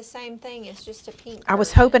pink is the same thing. It's just a pink. I was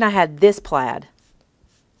version. hoping I had this plaid.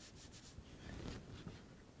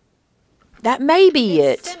 That may be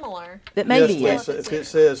It's it. similar. That may be Yes, it. Lisa, if it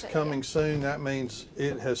says coming soon, that means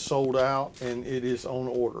it has sold out and it is on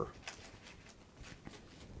order.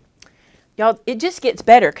 Y'all, it just gets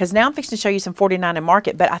better because now I'm fixing to show you some 49 in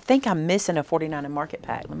Market, but I think I'm missing a 49 in Market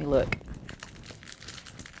pack. Let me look.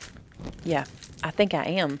 Yeah, I think I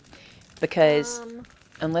am because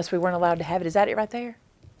unless we weren't allowed to have it. Is that it right there?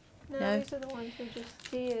 No, these are the ones we just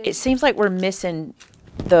did. It seems like we're missing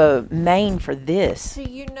the main for this. Do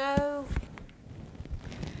you know?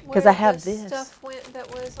 'Cause where I have the this. stuff went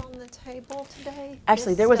that was on the table today.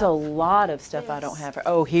 Actually, This there was a stuff. lot of stuff I don't Yes. have.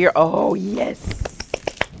 Oh, here. Oh, yes.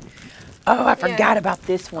 Oh, I forgot about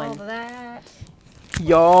this All one. of that.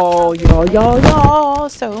 Y'all,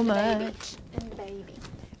 so And much. baby. And baby.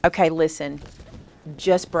 Okay, listen.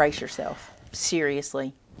 Just brace yourself.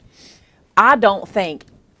 Seriously. I don't think,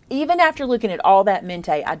 even after looking at all that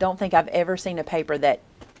Mintay, I don't think I've ever seen a paper that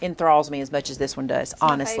enthralls me as much as this one does, My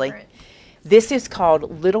honestly. favorite. This is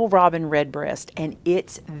called Little Robin Redbreast, and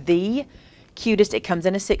it's the cutest. It comes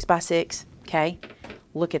in a 6x6, okay?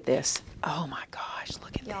 Look at this. Oh, my gosh,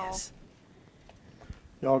 look at Y'all. this.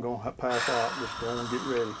 Y'all gonna pass out. Just go and get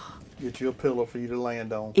ready. Get you a pillow for you to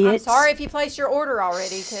land on. I'm It's sorry if you placed your order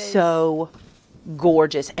already. 'Cause so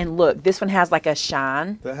gorgeous. And look, this one has like a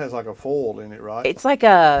shine. That has like a foil in it, right? It's like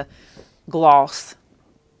a gloss.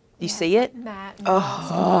 You Yeah, see it's it? like matte and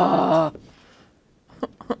Oh.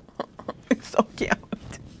 It's so cute.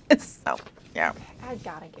 It's so cute. I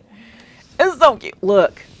gotta get one. It's so cute.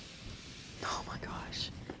 Look. Oh my gosh.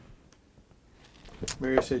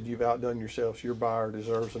 Mary said you've outdone yourself. Your buyer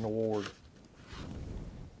deserves an award.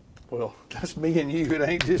 Well, that's me and you. It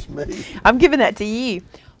ain't just me. I'm giving that to you.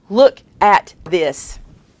 Look at this.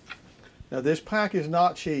 Now this pack is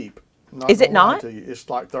not cheap. Is it gonna lie not? to you. It's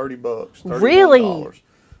like $30, $31. Really?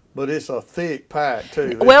 But it's a thick pack too.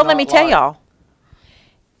 It's Well, let not me tell like y'all.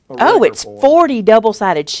 a Oh, regular it's foil. 40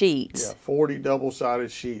 double-sided sheets. Yeah, 40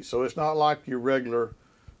 double-sided sheets. So it's not like your regular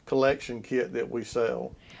collection kit that we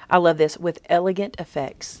sell. I love this with elegant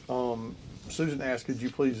effects. Susan asked, could you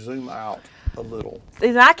please zoom out a little?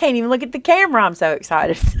 And I can't even look at the camera. I'm so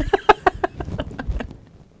excited.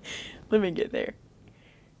 Let me get there.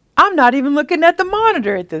 I'm not even looking at the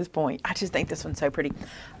monitor at this point. I just think this one's so pretty.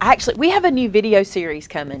 Actually, we have a new video series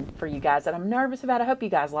coming for you guys that I'm nervous about. I hope you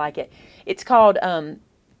guys like it. It's called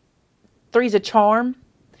Three's a Charm.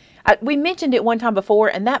 We mentioned it one time before,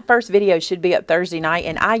 and that first video should be up Thursday night,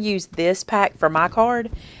 and I used this pack for my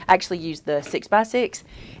card. I actually used the 6x6,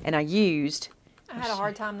 and I used... I had a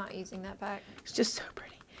hard time not using that pack. It's just so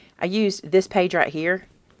pretty. I used this page right here.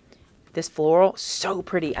 This floral. So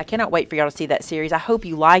pretty. I cannot wait for y'all to see that series. I hope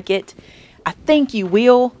you like it. I think you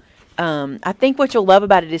will. I think what you'll love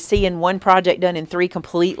about it is seeing one project done in 3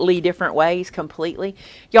 completely different ways. Completely.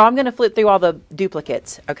 Y'all, I'm going to flip through all the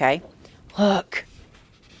duplicates. Okay. Look.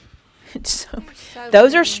 It's so pretty. So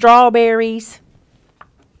Those are pretty. strawberries.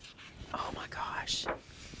 Oh my gosh.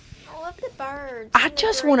 I love the birds. I and the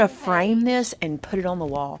just want to green frame page. this and put it on the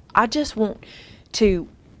wall. I just want to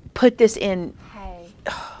put this in. Hey.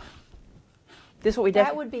 This is what we That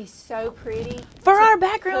definitely would be so pretty. for to our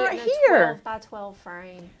background put right in a here. 12 by 12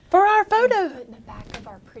 frame. For our And photo. put in the back of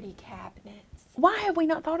our pretty cabinets. Why have we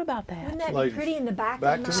not thought about Wouldn't that? that Ladies, be pretty in the back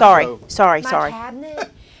back of to my, the Sorry, So- sorry, my sorry.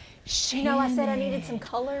 cabinet? You know, I said I needed some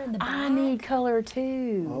color in the back. I need color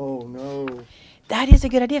too. Oh no. That is a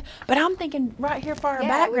good idea. But I'm thinking right here for our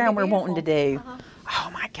Yeah, it would be background we're wanting to do. beautiful. Oh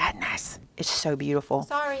my goodness. It's so beautiful.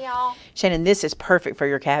 Sorry, y'all. Shannon, this is perfect for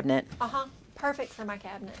your cabinet. Perfect for my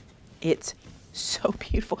cabinet. It's so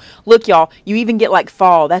beautiful. Look, y'all, you even get like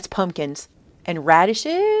fall. That's pumpkins and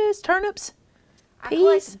radishes, turnips. I Peas.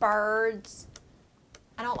 collect birds.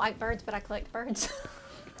 I don't like birds, but I collect birds.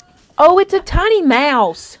 Oh, it's a tiny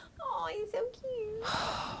mouse. Oh, he's so cute.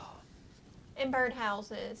 And bird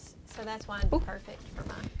houses. So that's why it's perfect for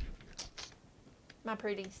my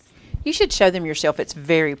pretties. You should show them yourself. It's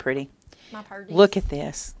very pretty. My purdies. Look at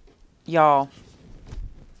this. Y'all,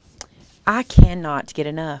 I cannot get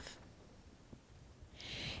enough.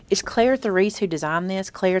 Is Claire Therese who designed this?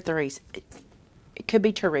 Claire Therese. It could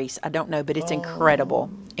be Therese. I don't know, but it's incredible.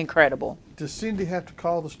 Incredible. Does Cindy have to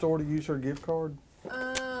call the store to use her gift card?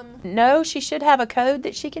 No, she should have a code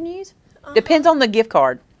that she can use. Depends on the gift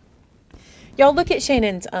card. Y'all look at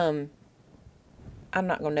Shannon's, I'm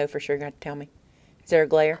not going to know for sure. You're going to have to tell me. Is there a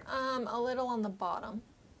glare? A little on the bottom.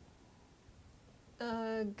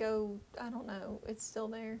 I don't know. It's still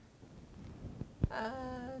there.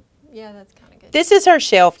 Yeah, that's kind of good. This is her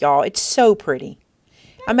shelf, y'all. It's so pretty.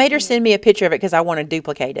 I made her send me a picture of it because I want to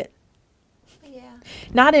duplicate it. Yeah.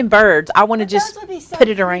 Not in birds. I want to just Those would be so put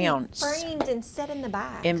it pretty around. framed and set in the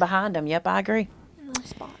back. In behind them. Yep, I agree. In those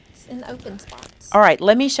spots. In the open spots. All right,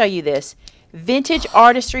 let me show you this. Vintage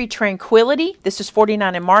Artistry Tranquility. This is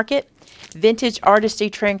 $49 in market. Vintage Artistry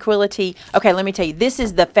Tranquility. Okay, let me tell you. This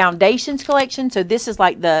is the Foundations collection. So this is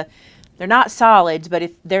like they're not solids, but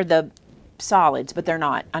if they're the solids, but they're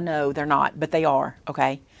not. I know they're not, but they are.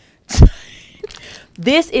 Okay.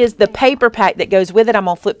 This is the paper pack that goes with it. I'm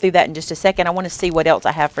going to flip through that in just a second. I want to see what else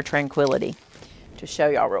I have for Tranquility to show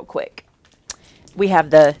y'all real quick. We have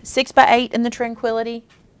the 6x8 in the Tranquility.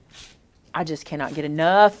 I just cannot get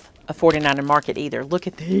enough of $49 in market either. Look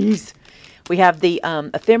at these. We have the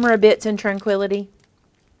ephemera bits in Tranquility.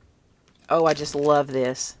 Oh, I just love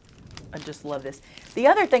this. I just love this. The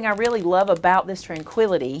other thing I really love about this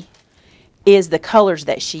Tranquility is the colors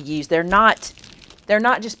that she used. They're not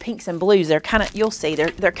just pinks and blues. They're kind of, you'll see,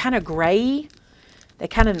 they're kind of gray. They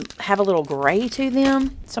kind of have a little gray to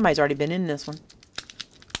them. Somebody's already been in this one.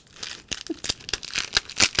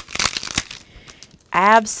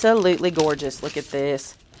 Absolutely gorgeous. Look at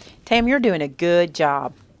this. Tam, you're doing a good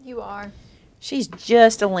job. You are. She's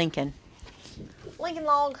just a Lincoln. Lincoln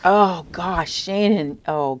Log. Oh gosh, Shannon.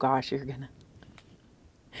 Oh gosh, you're gonna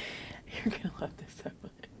love this so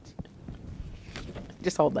much.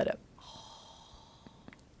 Just hold that up.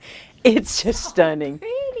 It's just stunning.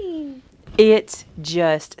 Pretty. It's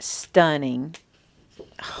just stunning.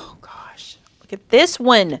 Oh gosh, look at this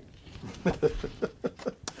one. I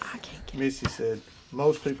can't get Missy said,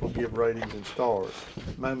 most people give ratings in stars.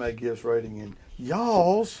 Maymay gives rating in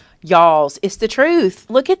y'alls. Y'all's. It's the truth.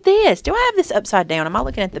 Look at this. Do I have this upside down? Am I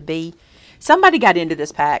looking at the B? Somebody got into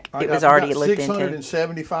this pack. It was already looked into.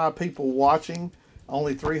 675 people watching,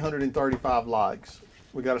 only 335 likes.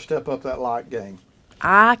 We got to step up that like game.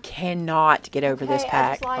 I cannot get over this Hey,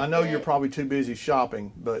 pack. I know you're probably too busy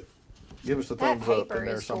shopping, but give us a That thumbs up paper in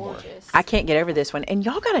there is somewhere. gorgeous. I can't get over this one. And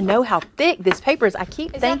y'all got to know how thick this paper is. I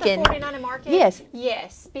keep Is thinking. that the $49 in market? Yes.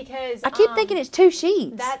 Yes, because I keep thinking it's 2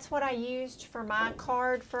 sheets. that's what I used for my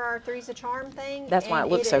card for our Three's a Charm thing. That's why and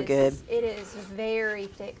it looks so good. It is very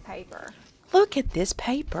thick paper. Look at this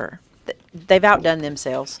paper. They've outdone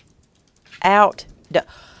themselves.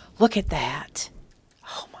 Look at that.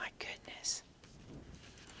 Oh my goodness.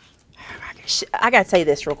 I got to say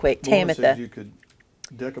this real quick. Laura said Tamitha. you could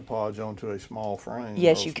decoupage onto a small frame.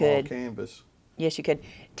 Yes, or you small could. Canvas. Yes, you could.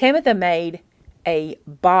 Tamitha made a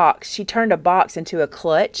box. She turned a box into a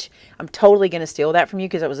clutch. I'm totally going to steal that from you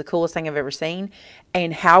because it was the coolest thing I've ever seen.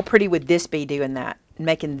 And how pretty would this be doing that?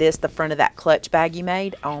 Making this the front of that clutch bag you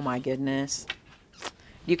made? Oh my goodness.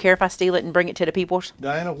 Do you care if I steal it and bring it to the peoples?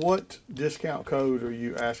 Diana, what discount code are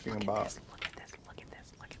you asking about? Look at this. Look at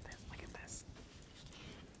this. Look at this. Look at this.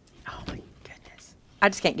 Oh my goodness. I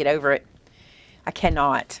just can't get over it. I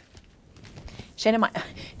cannot.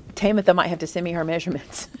 Tamitha might have to send me her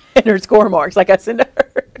measurements and her score marks like I send to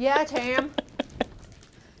her. Yeah, Tam.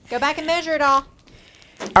 Go back and measure it all.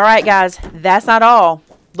 All right, guys, that's not all.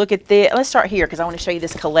 Look at this. Let's start here because I want to show you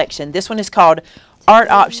this collection. This one is called Art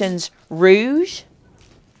Options Rouge.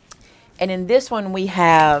 And in this one we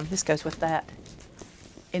have, this goes with that.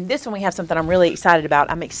 in this one we have something I'm really excited about.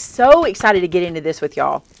 I'm so excited to get into this with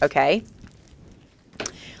y'all. Okay.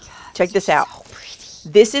 Check this out. So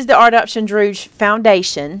this is the Art Options Rouge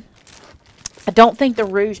Foundation. I don't think the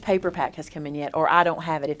Rouge paper pack has come in yet, or I don't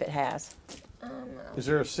have it if it has. Is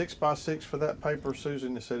there a 6x6 for that paper,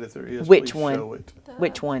 Susan? They said if there is, Which please one? show it.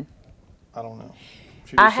 Which one? I don't know.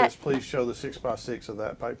 She just says, please show the 6x6 of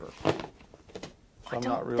that paper. So I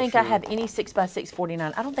don't think I have any 6x6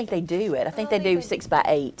 49. I don't think they do it. I think they do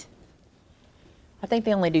 6x8. I think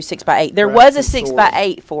they only do 6x8. There was a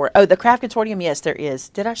 6x8 for it. Oh, the Craft Consortium, yes, there is.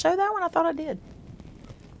 Did I show that one? I thought I did.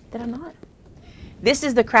 Did I not? This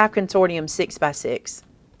is the Craft Consortium 6x6.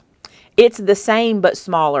 It's the same but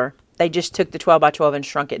smaller. They just took the 12x12 and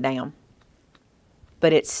shrunk it down.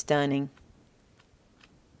 But it's stunning.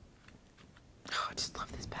 Oh, I just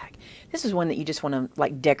love this pack. This is one that you just want to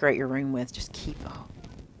like decorate your room with. Just keep, oh,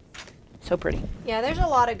 so pretty. Yeah, there's a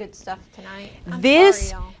lot of good stuff tonight.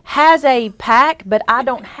 This has a pack, but I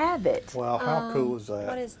don't have it. Wow, how cool is that?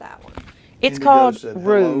 What is that one? It's Indigo called said,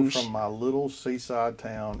 "Hello Rouge. from my little seaside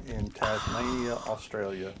town in Tasmania,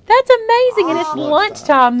 Australia." That's amazing, and it's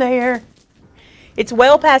lunchtime there. It's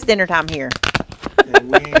well past dinner time here.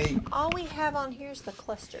 And we ain't eating. All we have on here is the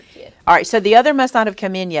cluster kit. All right, so the other must not have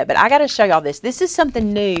come in yet, but I got to show y'all this. This is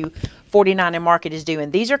something new 49 and Market is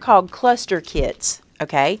doing. These are called cluster kits,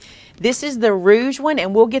 okay? This is the Rouge one,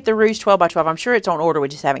 and we'll get the Rouge 12x12. I'm sure it's on order. We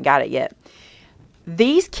just haven't got it yet.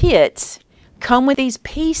 These kits come with these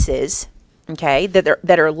pieces, okay,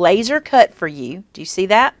 that are laser cut for you. Do you see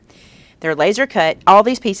that? They're laser cut, all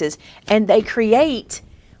these pieces, and they create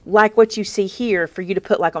like what you see here for you to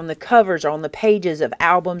put like on the covers or on the pages of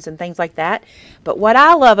albums and things like that. But what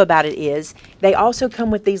I love about it is they also come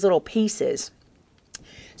with these little pieces.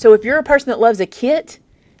 So if you're a person that loves a kit,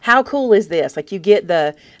 how cool is this? Like you get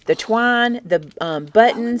the twine, the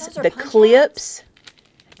buttons, the clips.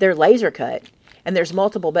 They're laser cut. And there's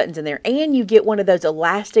multiple buttons in there. And you get one of those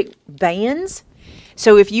elastic bands.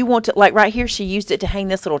 So if you want to, like right here, she used it to hang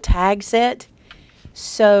this little tag set.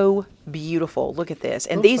 So beautiful. Look at this.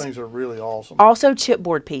 And these things are really awesome. Also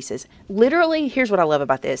chipboard pieces. Literally, here's what I love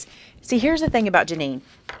about this. See, here's the thing about Janine.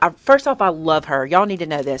 First off, I love her. Y'all need to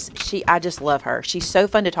know this. I just love her. She's so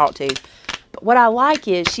fun to talk to. But what I like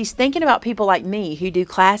is she's thinking about people like me who do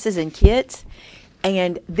classes and kits.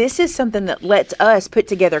 And this is something that lets us put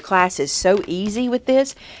together classes so easy with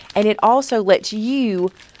this. And it also lets you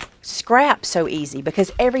scrap so easy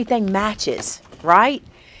because everything matches, right?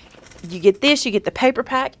 You get this, you get the paper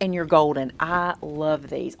pack, and you're golden. I love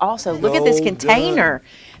these. Also, look at this container.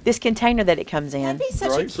 This container that it comes in. That'd be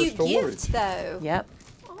such a cute gift, though. Yep.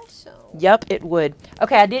 Awesome. Yep, it would.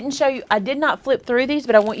 Okay, I didn't show you. I did not flip through these,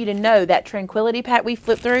 but I want you to know that Tranquility pack we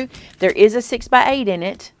flipped through, there is a 6x8 in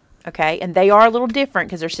it. Okay, and they are a little different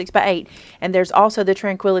because they're 6x8. And there's also the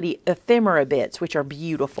Tranquility ephemera bits, which are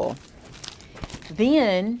beautiful.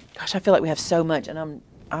 Then, gosh, I feel like we have so much, and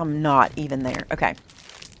I'm not even there. Okay.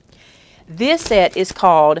 This set is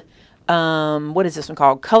called, what is this one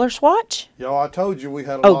called? Color Swatch? Y'all, I told you we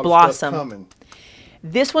had a lot of stuff coming.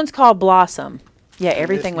 This one's called Blossom. Yeah,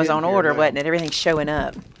 everything was on order, wasn't it? Everything's showing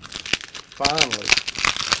up. Finally.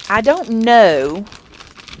 I don't know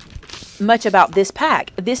much about this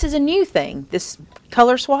pack. This is a new thing, this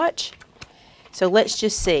Color Swatch. So let's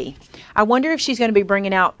just see. I wonder if she's going to be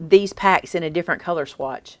bringing out these packs in a different color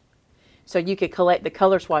swatch. So you could collect the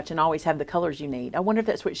color swatch and always have the colors you need. I wonder if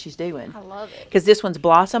that's what she's doing. I love it. Because this one's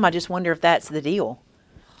Blossom. I just wonder if that's the deal.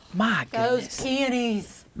 My goodness. Those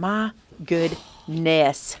peonies. My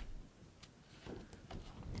goodness.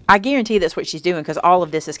 I guarantee that's what she's doing because all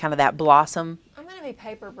of this is kind of that Blossom. I'm going to be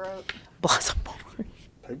paper broke. Blossom.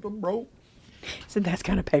 Paper broke. So that's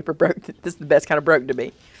kind of paper broke. This is the best kind of broke to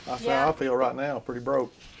be. That's how I feel right now. Pretty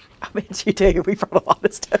broke. I bet you do. We brought a lot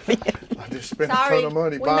of stuff in. I just spent a ton of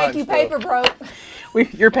money buying stuff. We make you paper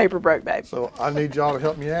broke. You're paper broke, babe. So I need y'all to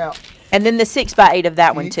help me out. And then the 6x8 of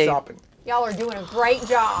that one too. Shopping. Y'all are doing a great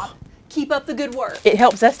job. Keep up the good work. It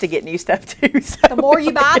helps us to get new stuff too. So. The more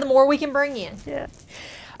you buy, the more we can bring in. Yeah.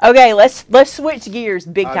 Okay, let's switch gears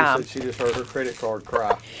big time. She just heard her credit card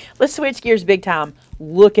cry. Let's switch gears big time.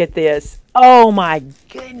 Look at this. Oh my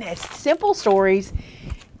goodness. Simple Stories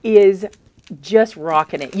is just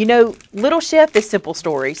rocking it. You know, Little Chef is Simple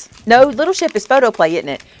Stories. No, Little Chef is Photo Play, isn't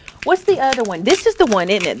it? What's the other one? This is the one,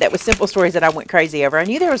 isn't it, that was Simple Stories that I went crazy over. I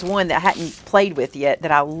knew there was one that I hadn't played with yet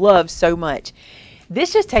that I love so much.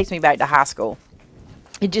 This just takes me back to high school.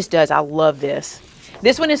 It just does. I love this.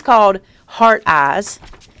 This one is called Heart Eyes.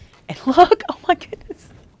 And look, oh my goodness.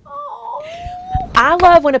 I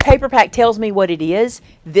love when a paper pack tells me what it is.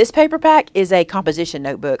 This paper pack is a composition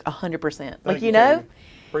notebook, 100%. Like, you know,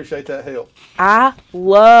 Appreciate that help. I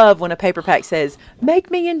love when a paper pack says, make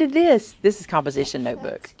me into this. This is composition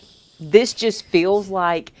notebook. This just feels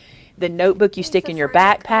like the notebook you stick in your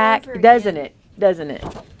backpack, doesn't it? Doesn't it?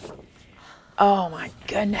 Oh my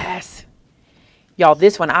goodness. Y'all,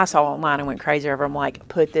 this one I saw online and went crazy over. I'm like,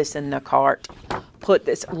 put this in the cart. Put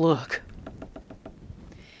this, look.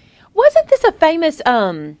 Wasn't this a famous,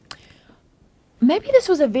 maybe this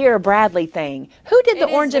was a Vera Bradley thing. Who did the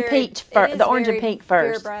orange and peach, the orange and pink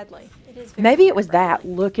first? Vera Bradley. Maybe it was that.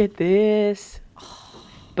 Look at this.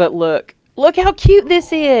 But look how cute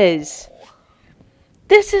this is.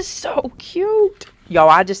 This is so cute. Y'all,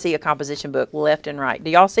 I just see a composition book left and right. Do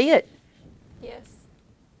y'all see it? Yes.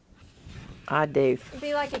 I do. It'd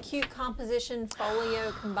be like a cute composition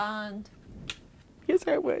folio combined. Yes,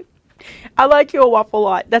 I would. I like you a waffle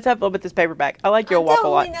lot. That's how I feel about this paperback. I like you a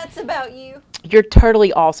waffle lot. I'm totally nuts about you. You're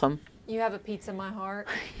totally awesome. You have a piece of my heart.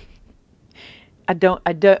 I don't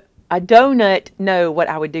know what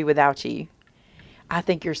I would do without you. I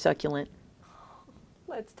think you're succulent.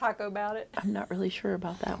 Let's taco about it. I'm not really sure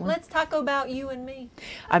about that one. Let's taco about you and me.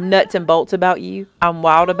 I'm nuts and bolts about you. I'm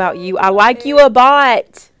wild about you. I like you a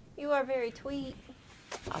bot. You are very tweet.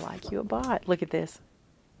 I like you a bot. Look at this.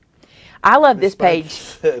 I love this page.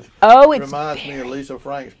 Said, Oh, it's reminds me of Lisa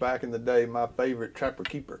Franks back in the day, my favorite trapper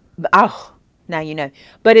keeper. oh, now you know.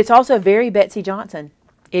 But it's also very Betsy Johnson.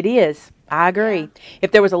 It is. I agree. Yeah.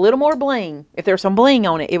 If there was a little more bling, if there was some bling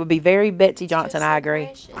on it, it would be very Betsy Johnson. Just I so agree.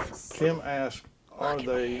 precious. Kim asked, are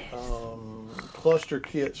they cluster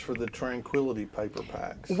kits for the Tranquility paper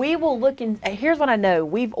packs? We will look in. Here's what I know.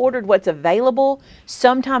 We've ordered what's available.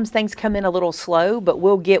 Sometimes things come in a little slow, but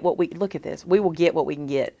we'll get what we, look at this. We will get what we can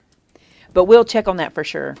get. But we'll check on that for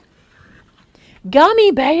sure.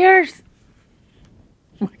 Gummy bears.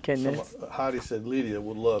 My goodness. Heidi said Lydia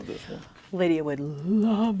would love this one. Lydia would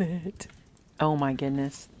love it. Oh my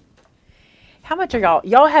goodness. How much are y'all?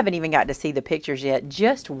 Y'all haven't even got to see the pictures yet.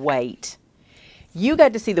 Just wait. You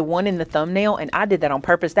got to see the one in the thumbnail, and I did that on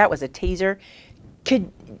purpose. That was a teaser.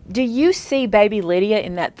 Do you see baby Lydia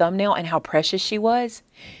in that thumbnail and how precious she was?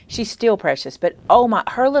 She's still precious, but oh my,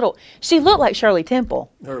 she looked like Shirley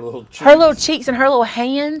Temple. Her little cheeks And her little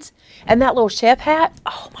hands and that little chef hat.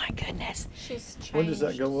 Oh my goodness. She's changed. When does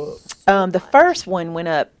that go up? The first one went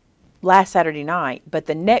up last Saturday night, but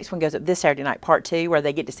the next one goes up this Saturday night, part 2, where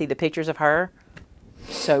they get to see the pictures of her.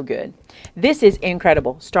 So good. This is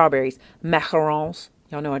incredible. Strawberries, macarons.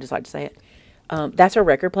 Y'all know I just like to say it. That's her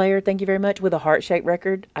record player. Thank you very much. With a heart-shaped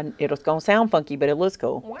record. It's going to sound funky, but it looks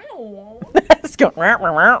cool. Wow. It's going That's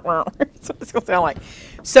what it's going to sound like.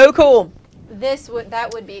 So cool. That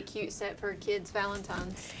would be a cute set for kids'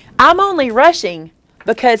 Valentine's. I'm only rushing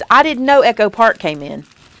because I didn't know Echo Park came in.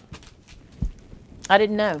 I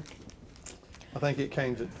didn't know. I think it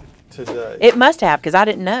came today. It must have, because I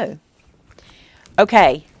didn't know.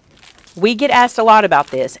 Okay. We get asked a lot about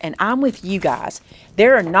this, and I'm with you guys.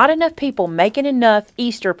 There are not enough people making enough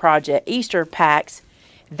Easter packs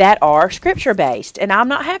that are scripture-based, and I'm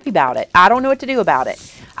not happy about it. I don't know what to do about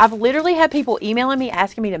it. I've literally had people emailing me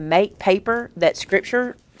asking me to make paper that's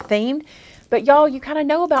scripture-themed, but y'all, you kind of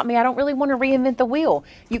know about me. I don't really want to reinvent the wheel.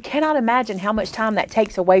 You cannot imagine how much time that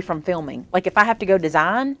takes away from filming. Like, if I have to go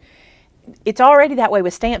design, it's already that way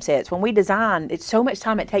with stamp sets. When we design, it's so much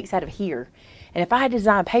time it takes out of here. And if I had to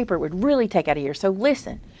design paper, it would really take out of here. So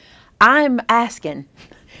listen, I'm asking,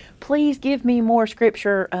 please give me more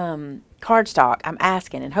scripture cardstock. I'm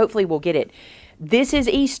asking, and hopefully we'll get it. This is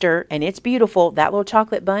Easter, and it's beautiful. That little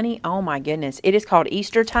chocolate bunny, oh my goodness. It is called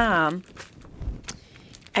Easter Time.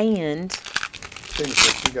 And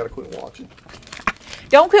You got to quit watching.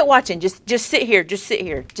 don't quit watching. Just sit here. Just sit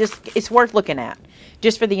here. It's worth looking at.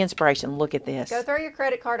 Just for the inspiration. Look at this. Go throw your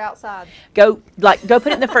credit card outside. Go put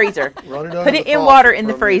it in the freezer. Put it in water in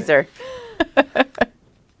the freezer.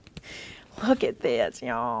 Look at this,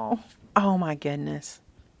 y'all. Oh my goodness.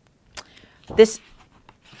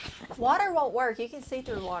 Water won't work. You can see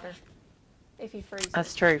through water if you freeze it.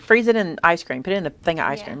 That's true. Freeze it in ice cream. Put it in the thing of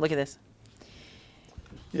ice cream. Look at this.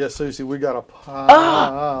 Yeah, Susie, we got a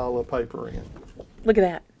pile of paper in. Look at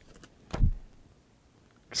that.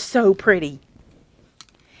 So pretty.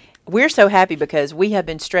 We're so happy because we have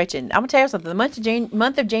been stretching. I'm going to tell you something. The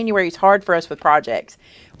month of January is hard for us with projects.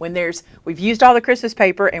 When we've used all the Christmas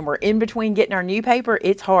paper and we're in between getting our new paper,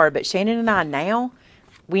 it's hard. But Shannon and I now,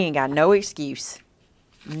 we ain't got no excuse.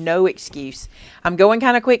 No excuse. I'm going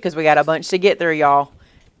kind of quick because we got a bunch to get through, y'all.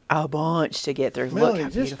 A bunch to get through. Melanie, Look how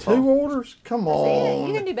just beautiful. 2 orders? Come on.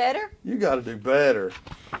 You can do better. You got to do better.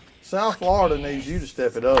 South Florida needs you to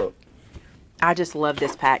step it up. I just love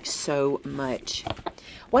this pack so much.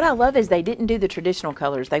 What I love is they didn't do the traditional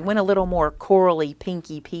colors. They went a little more corally,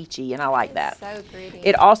 pinky, peachy, and I like that. So pretty.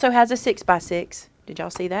 It also has a 6x6. Did y'all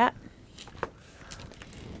see that?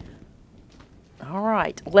 All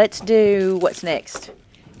right, let's do what's next.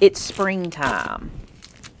 It's springtime.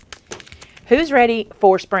 Who's ready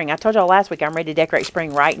for spring? I told y'all last week I'm ready to decorate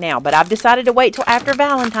spring right now, but I've decided to wait till after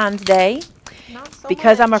Valentine's Day Not so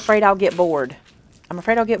because much. I'm afraid I'll get bored. I'm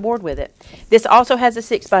afraid I'll get bored with it. This also has a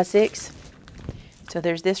 6x6. So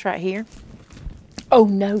there's this right here. Oh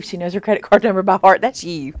no, she knows her credit card number by heart. That's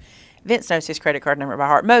you. Vince knows his credit card number by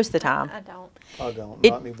heart most of the time. I don't. I don't.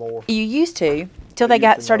 Not anymore. You used to, till I they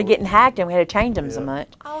used to started know getting it. hacked and we had to change them so Yeah. much.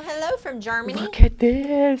 Oh, hello from Germany. Look at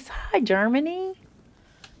this. Hi, Germany.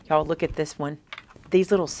 Y'all look at this one.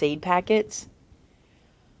 These little seed packets.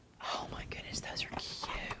 Oh my goodness, those are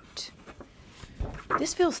cute.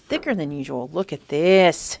 This feels thicker than usual. Look at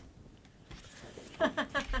this.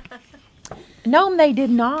 No, they did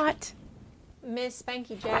not. Miss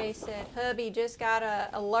Spanky J said, hubby just got a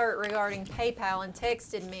alert regarding PayPal and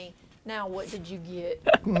texted me. Now what did you get?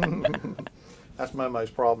 That's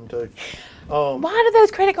Maymay's problem too. Why do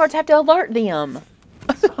those credit cards have to alert them?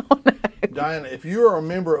 Oh, no. Diana, if you are a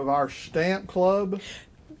member of our stamp club,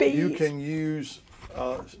 you Bees. can use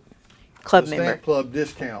Club the member. stamp club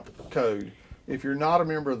discount code. If you're not a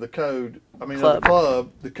member of the of the Club.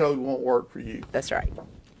 club, the code won't work for you. That's right.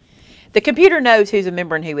 The computer knows who's a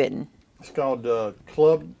member and who isn't. It's called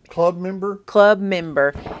club member, Club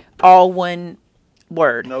member, all one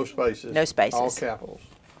word. no spaces. No spaces. All capitals.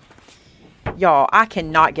 Y'all, I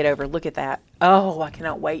cannot get over. Look at that. Oh, I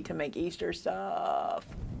cannot wait to make Easter stuff.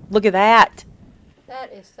 Look at that.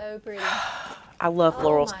 That is so pretty. I love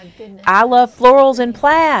florals. Oh my goodness. I love florals and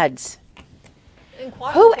plaids. And Who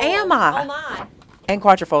quadrifolds. am I? Oh my. And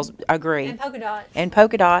quadrifolds, agree. And polka dots. And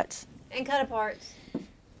polka dots. And cut aparts.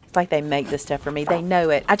 It's like they make this stuff for me. They know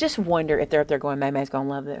it. I just wonder if they're up there going, Maymay's going to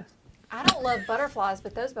love this. I don't love butterflies,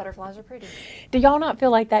 but those butterflies are pretty. Do y'all not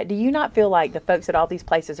feel like that? Do you not feel like the folks at all these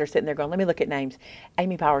places are sitting there going, let me look at names.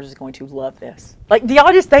 Amy Powers is going to love this. Like, do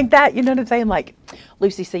y'all just think that? You know what I'm saying? Like,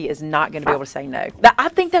 Lucy C is not going to be able to say no. I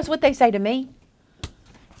think that's what they say to me.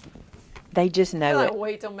 They just know it.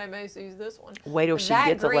 Wait till Maymay sees this one. Wait till she That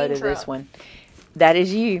gets a green load of this truck. one. That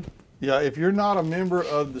is you. Yeah, if you're not a member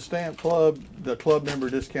of the stamp club, the club member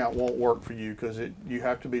discount won't work for you because you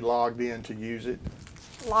have to be logged in to use it.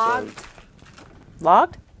 Logged. So,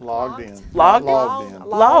 Logged? logged in. Logged? Not logged in.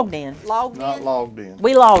 Logged in. Logged Not in. logged in.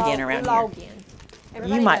 We log Log- in around we here. log in.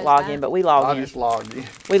 Everybody You might knows log that. in, but we log I in. just logged in.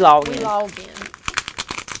 We log We in. log in.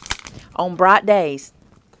 On bright days,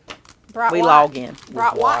 Bright we white. log in.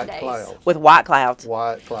 Bright With white white days. clouds. with white clouds.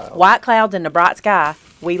 White clouds. White clouds in the bright sky,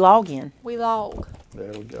 we log in. We log.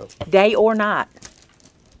 There we go. Day or night.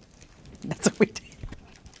 That's what we do.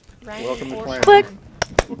 Rain Welcome to or Clanton.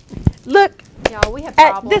 shine. Look Y'all, we have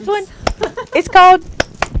at problems. this one. It's called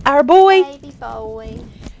Our Boy. Baby boy.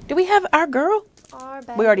 Do we have Our Girl? Our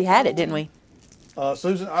We already baby had it, boy. didn't we?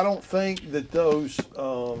 Susan, I don't think that those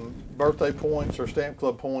birthday points or stamp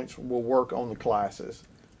club points will work on the classes.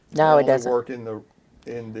 No, They it only doesn't. work in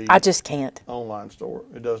the I just can't. online store.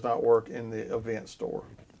 It does not work in the event store.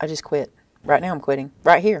 I just quit. Right now I'm quitting.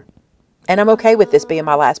 Right here. And I'm okay with this being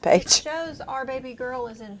my last It page. shows Our Baby Girl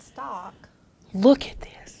is in stock. Look at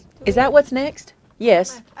this. Is that what's next?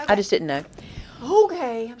 Yes. I Okay. just didn't know.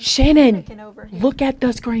 Okay. I'm Shannon, freaking over here. look at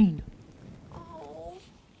the screen. Oh,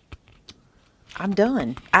 I'm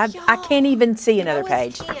done. I y'all. can't even see You another know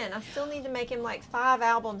page. it's 10. I still need to make him like 5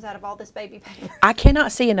 albums out of all this baby paper. I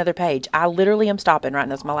cannot see another page. I literally am stopping right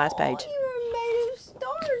now. It's my last page. Oh, you were made of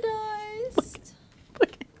stardust.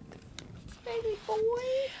 Look. Baby boy.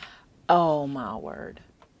 Oh my word.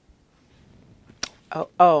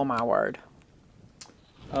 Oh my word.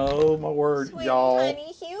 Oh my word, Sweet y'all!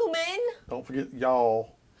 tiny human. Don't forget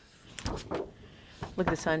y'all. Look at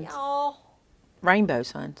the sun. Y'all. Rainbow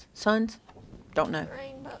suns. Suns? Don't know.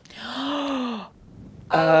 Rainbow.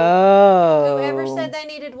 Oh. Whoever said they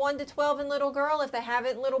needed 1 to 12 in little girl, if they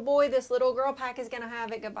haven't little boy, this little girl pack is going to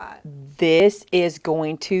have it. Goodbye. This is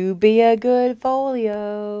going to be a good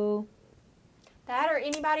folio. That or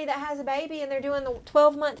anybody that has a baby and they're doing the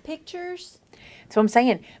 12-month pictures. That's what I'm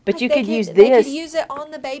saying. But Like, you they could use They this. could use it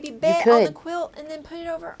on the baby bed, on the could. quilt, and then put it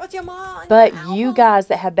over. Oh, it's your mom. But you guys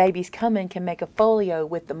that have babies coming can make a folio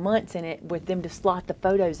with the months in it with them to slot the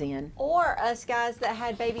photos in. Or us guys that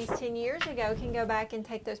had babies 10 years ago can go back and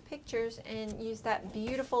take those pictures and use that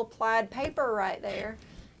beautiful plaid paper right there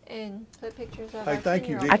and put pictures of Hey, our thank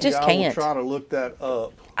you, 10-year-old. Vicky. I just will can't. try to look that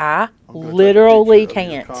up. I I'm gonna take a literally picture of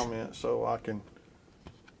your can't. comment so I can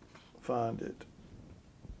find it.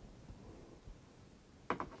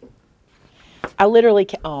 I literally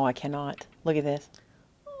can. Oh, I cannot. Look at this.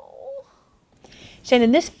 Oh,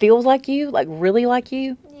 Shannon, this feels like you, like really like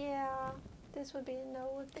you. yeah. This would be a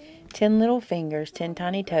Noah thing. 10 little fingers, 10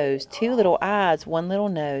 tiny toes, 2 little eyes, 1 little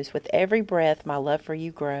nose. With every breath, my love for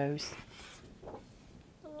you grows.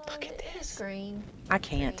 Look at It's this. green. I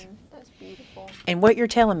can't. Green. That's beautiful. And what you're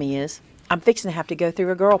telling me is, I'm fixing to have to go through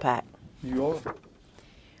a girl pack. You are.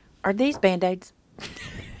 Are these Band-Aids?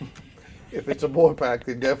 If it's a boy pack,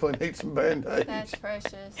 they definitely need some Band-Aids. That's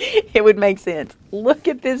precious. It would make sense. Look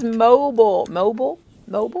at this mobile. Mobile?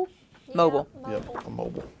 Mobile? Mobile. Yep, a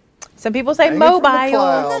mobile. Some people say Hang it from the mobile.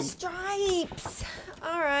 cloud. The stripes.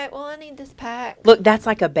 All right. Well, I need this pack. Look, that's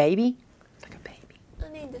like a baby. It's like a baby. I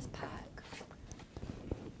need this pack.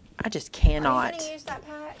 I just Are you cannot. gonna use that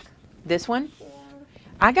pack? This one? Yeah.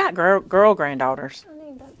 I got girl granddaughters. I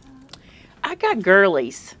need that pack. I got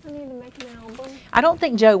girlies. I need to make an album. I don't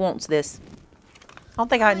think Joe wants this. I don't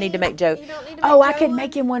think I need to make Joe. You don't need to Oh, make I Joe could one?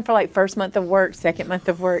 make him one for like first month of work, second month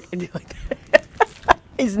of work, and do like that.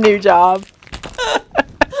 His new job.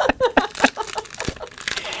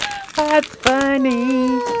 That's funny.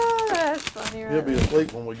 Oh, that's funny, right? He'll be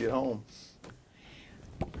asleep when we get home.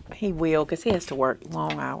 He will, because he has to work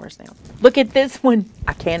long hours now. Look at this one.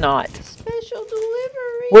 I cannot. Special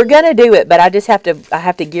delivery. We're gonna do it, but I just have to. I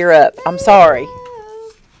have to gear up. I'm sorry.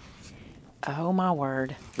 Oh my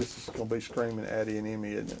word. This is going to be screaming Addie and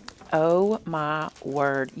Emmy, isn't it? Oh my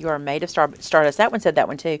word. You are made of stardust. That one said that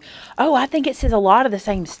one too. Oh, I think it says a lot of the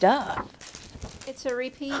same stuff. It's a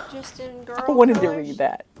repeat, just in girl I wanted to colors. read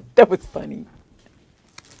that. That was funny.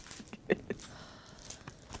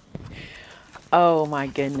 Oh my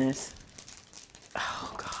goodness.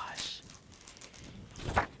 Oh gosh.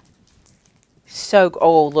 So,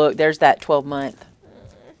 oh look, there's that 12 month.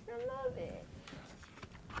 I love it.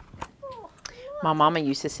 Oh, My mama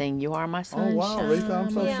used to sing, "You Are My Oh, Sunshine." wow, Rita,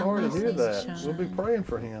 I'm so Yeah, sorry to my hear that. sunshine. We'll be praying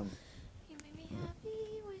for him. you make me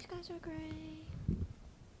happy when skies are gray.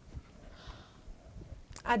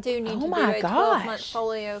 I do need Oh to do my a 12-month gosh.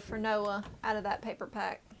 folio for Noah out of that paper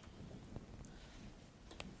pack.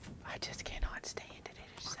 I just cannot stand it.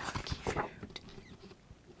 It is so cute.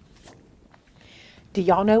 Do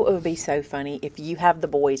y'all know it would be so funny if you have the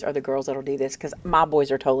boys or the girls that'll do this? Because my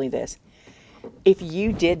boys are totally this. If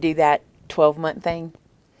you did do that 12-month thing,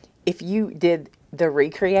 if you did the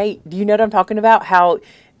recreate, do you know what I'm talking about? How,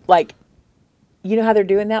 like, you know how they're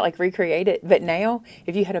doing that, like recreate it. But now,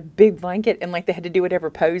 if you had a big blanket and like they had to do whatever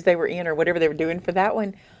pose they were in or whatever they were doing for that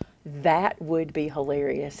one, that would be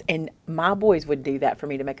hilarious. And my boys would do that for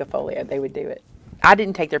me to make a folio. They would do it. I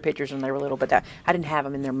didn't take their pictures when they were little, but I didn't have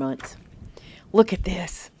them in their months. Look at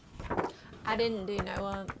this. I didn't do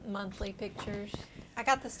Noah monthly pictures. I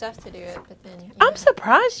got the stuff to do it, but then. I'm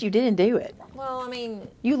surprised you didn't do it. Well, I mean,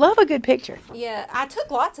 You love a good picture. yeah, I took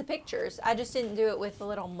lots of pictures. I just didn't do it with the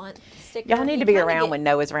little month sticker. Y'all need You to be kinda around get- when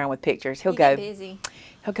Noah's around with pictures. He'll you go. get busy.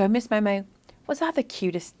 He'll go, "Miss Maymay, was I the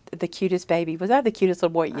cutest baby? Was I the cutest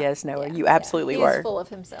little boy?" Yes, Noah, Yeah, you yeah. absolutely He were. is full of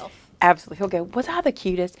himself. Absolutely. He'll go, "Was I the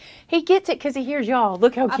cutest?" He gets it because he hears y'all.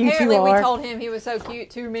 Look how cute Apparently, you we are. told him he was so cute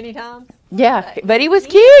too many times. Yeah, but he was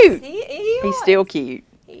He cute. is. He He's was. still cute.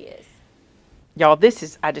 He is. Y'all, this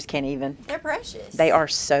is, I just can't even. They're precious. They are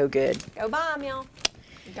so good. Go buy them, y'all.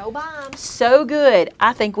 Go buy them. So good.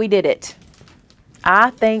 I think we did it.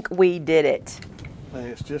 I think we did it. And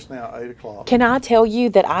it's just now 8 o'clock. Can I tell you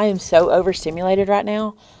that I am so overstimulated right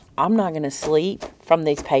now? I'm not going to sleep from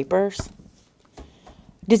these papers.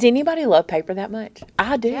 Does anybody love paper that much?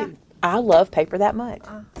 I do. Yeah. I love paper that much.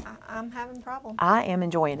 I'm having problems. I am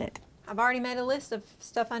enjoying it. I've already made a list of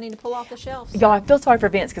stuff I need to pull off the shelves. Y'all, I feel sorry for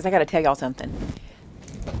Vince because I got to tell y'all something.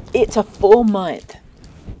 It's a full month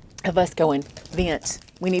of us going, "Vince,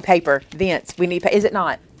 we need paper. Vince, we need paper." Is it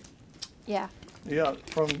not? Yeah. Yeah,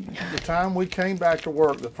 from the time we came back to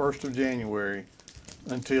work the 1st of January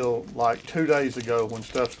until like 2 days ago when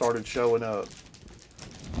stuff started showing up.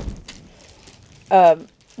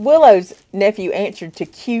 Willow's nephew answered to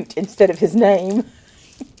cute instead of his name.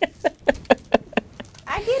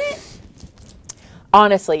 I get it.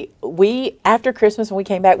 Honestly, after Christmas when we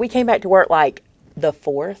came back to work like the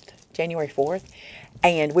 4th, January 4th,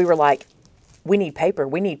 and we were like, we need paper,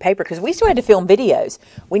 because we still had to film videos.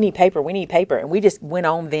 We need paper, and we just went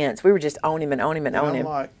on Vince. We were just on him and on him and And on I'm him.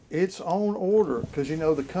 like, it's on order because you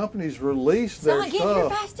know the companies release It's their not getting here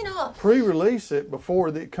stuff, fast enough. pre-release it before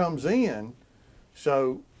it comes in.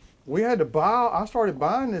 So we had to buy. I started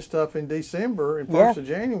buying this stuff in December and 1st of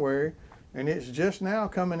January, and it's just now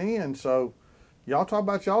coming in. So y'all talk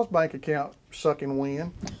about y'all's bank account sucking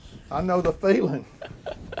wind. I know the feeling.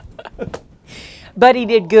 But he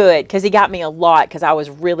did good because he got me a lot because I was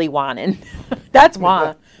really whining. That's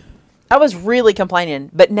why. I was really complaining,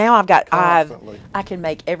 but now Constantly. I can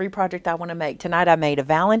make every project I want to make. Tonight I made a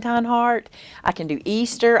Valentine heart. I can do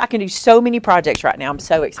Easter. I can do so many projects right now. I'm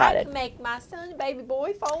so I excited. can make my son baby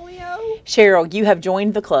boy folio. Cheryl, you have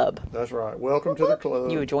joined the club. That's right. Welcome to the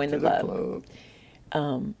club. You have joined the club.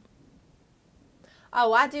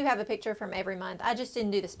 Oh, I do have a picture from every month. I just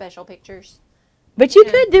didn't do the special pictures. But you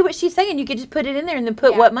could do what she's saying. You could just put it in there and then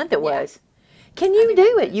put Yeah. what month it Yeah. was. Can you do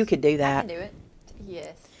do like it? You this. could do I that. can do it.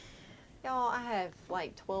 Yes. Y'all, I have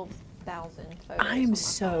like 12,000 photos. I on am my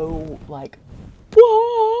so like,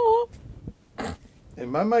 whoa.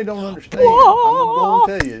 And Maymay don't understand. I'm going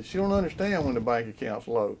to tell you, she don't understand when the bank account's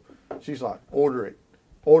low. She's like, order it,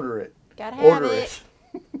 order it, Gotta have order it.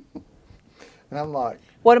 it. And I'm like,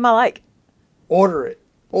 What am I like? order it,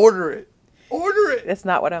 order it, order it. That's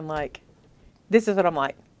not what I'm like. This is what I'm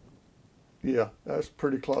like. Yeah, that's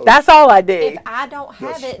pretty close. That's all I do. If I don't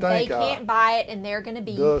have it, they stink eye. can't buy it, and they're gonna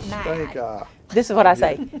be the mad. stink eye. This is what I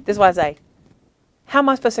say. This is what I say. How am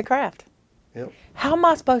I supposed to craft? Yep. How am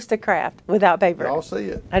I supposed to craft without paper? Y'all see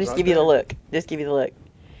it. I just right give you the there. look. Just give you the look.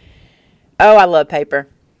 Oh, I love paper.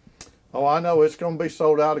 Oh, I know it's going to be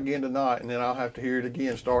sold out again tonight, and then I'll have to hear it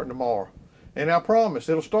again starting tomorrow. And I promise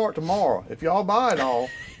it'll start tomorrow. If y'all buy it all,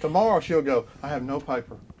 tomorrow she'll go, I have no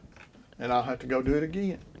paper. And I'll have to go do it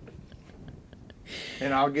again.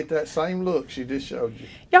 And I'll get that same look she just showed you.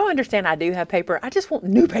 Y'all understand I do have paper. I just want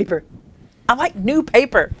new paper. I like new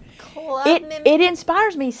paper. Club It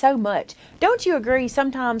inspires me so much. Don't you agree?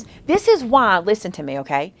 Sometimes this is why, listen to me,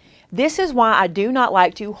 okay? This is why I do not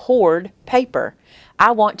like to hoard paper.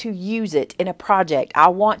 I want to use it in a project. I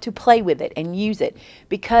want to play with it and use it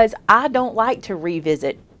because I don't like to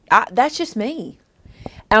revisit. That's just me.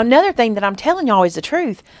 Now, another thing that I'm telling y'all is the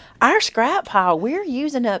truth. Our scrap pile, we're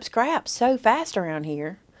using up scraps so fast around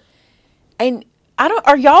here. And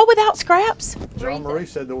are y'all without scraps? John Marie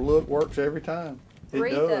said the look works every time. It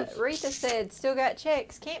does. Rita said, still got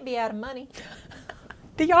checks, can't be out of money.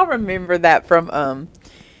 Do y'all remember that from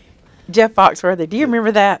Jeff Foxworthy? Do you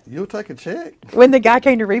remember that? You'll take a check. When the guy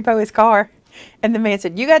came to repo his car and the man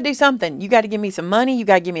said, you got to do something. You got to give me some money. You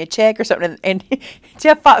got to give me a check or something. And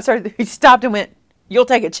Jeff Foxworthy stopped and went, you'll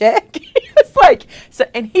take a check? It's like, so,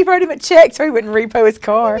 and he wrote him a check so he wouldn't repo his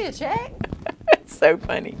car. Give me a check. It's so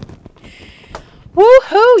funny.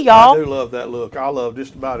 Woohoo, y'all. I do love that look. I love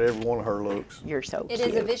just about every one of her looks. You're so It cute.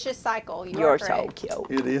 is a vicious cycle. You're are so correct. cute.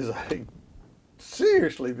 It is a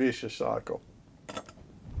seriously vicious cycle.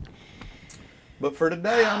 But for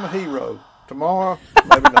today, I'm a hero. Tomorrow,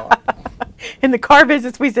 maybe not. In the car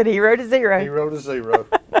business, we said hero to zero. Hero to zero.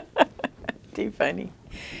 Too funny.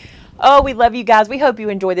 Oh, we love you guys. We hope you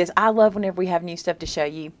enjoy this. I love whenever we have new stuff to show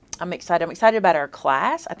you. I'm excited. I'm excited about our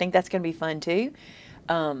class. I think that's going to be fun too.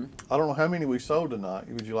 I don't know how many we sold tonight.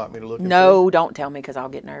 Would you like me to look at No, don't tell me because I'll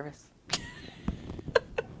get nervous.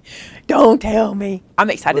 Don't tell me. I'm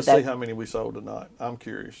excited Let's though. see how many we sold tonight. I'm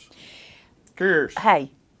curious. Curious.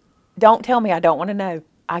 Hey, don't tell me. I don't want to know.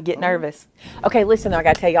 I get nervous. Okay, listen, I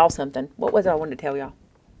got to tell y'all something. What was it I wanted to tell y'all?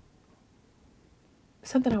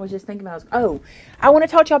 Something I was just thinking about. I want to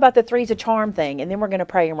talk to y'all about the Three's a Charm thing, and then we're going to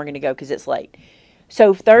pray and we're going to go because it's late.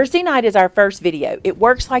 So Thursday night is our first video. It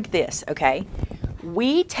works like this, okay?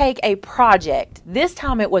 We take a project. This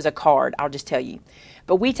time it was a card, I'll just tell you.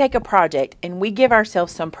 But we take a project and we give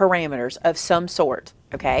ourselves some parameters of some sort,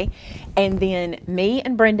 okay? And then me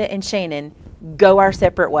and Brenda and Shannon go our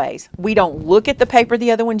separate ways. We don't look at the paper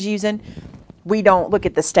the other one's using. We don't look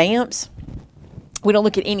at the stamps. We don't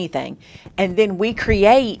look at anything. And then we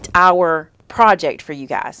create our project for you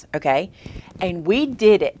guys, okay? And we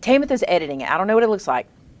did it. Tamitha's editing it. I don't know what it looks like.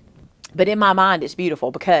 But in my mind, it's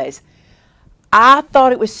beautiful because I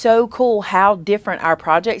thought it was so cool how different our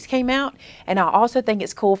projects came out. And I also think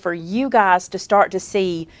it's cool for you guys to start to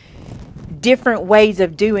see different ways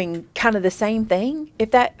of doing kind of the same thing,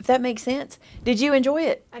 if that makes sense. Did you enjoy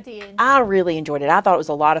it? I did. I really enjoyed it. I thought it was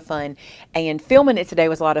a lot of fun. And filming it today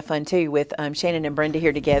was a lot of fun too with Shannon and Brenda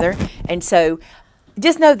here together. And so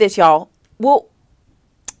just know this, y'all. Well,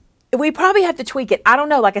 we probably have to tweak it. I don't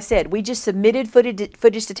know. Like I said, we just submitted footage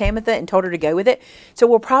to Tamitha and told her to go with it. So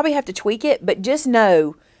we'll probably have to tweak it. But just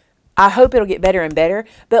know, I hope it'll get better and better.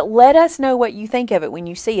 But let us know what you think of it when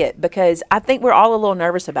you see it. Because I think we're all a little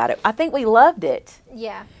nervous about it. I think we loved it.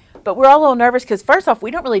 Yeah. But we're all a little nervous because, first off, we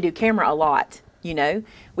don't really do camera a lot. You know,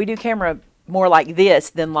 we do camera more like this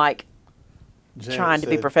than like trying to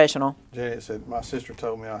be professional. Janet said, my sister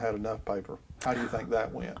told me I had enough paper. How do you think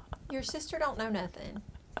that went? Your sister don't know nothing.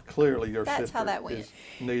 Clearly, your That's sister how that went. is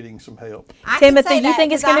needing some help. I can Timothy, say you that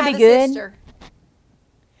think it's 'cause I gonna be have a good? sister.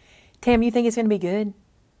 Tam, you think it's going to be good?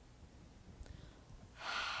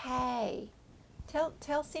 Hey, tell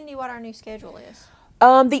Tell Cindy what our new schedule is.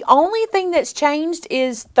 The only thing that's changed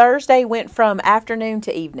is Thursday went from afternoon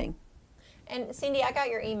to evening. And Cindy, I got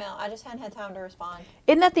your email. I just hadn't had time to respond.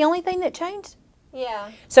 Isn't that the only thing that changed? Yeah.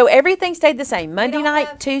 So everything stayed the same. Monday don't night,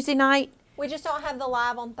 have- Tuesday night, We just don't have the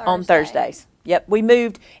live on Thursday. on Thursdays. Yep. We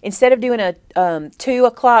moved, instead of doing a 2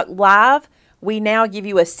 o'clock live, we now give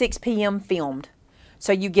you a 6 p.m. filmed.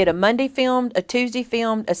 So you get a Monday filmed, a Tuesday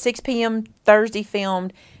filmed, a 6 p.m. Thursday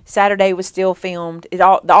filmed. Saturday was still filmed.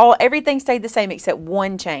 Everything stayed the same except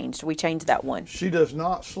one changed. We changed that one. She does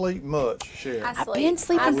not sleep much, Sharon. I sleep. been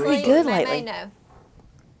sleeping I pretty sleep. good Maymay, lately. no.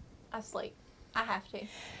 I sleep. I have to.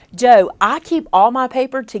 Joe, I keep all my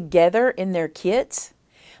paper together in their kits.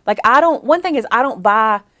 Like one thing is I don't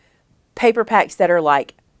buy paper packs that are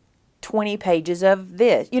like 20 pages of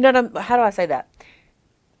this. You know how do I say that?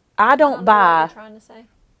 I don't know what buy, you're trying to say.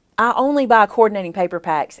 I only buy coordinating paper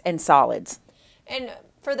packs and solids. And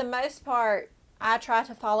for the most part, I try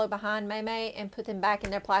to follow behind Maymay and put them back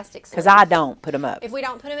in their plastic sleeve. Because I don't put them up. If we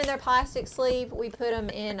don't put them in their plastic sleeve, we put them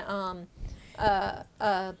in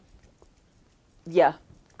Yeah,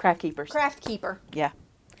 craft keepers. Craft Keeper. Yeah.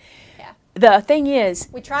 Yeah. The thing is,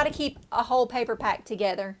 We try to keep a whole paper pack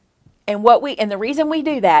together. and the reason we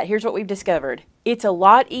do that, here's what we've discovered. It's a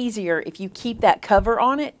lot easier if you keep that cover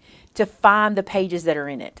on it to find the pages that are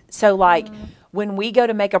in it. So like when we go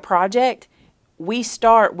to make a project, we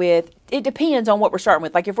start with, it depends on what we're starting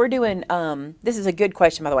with. Like if we're doing, this is a good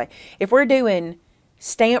question, by the way. If we're doing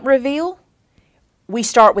stamp reveal, we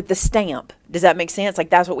start with the stamp. Does that make sense? Like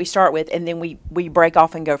that's what we start with, and then we break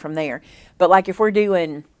off and go from there. But like if we're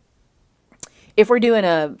doing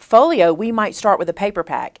a folio, we might start with a paper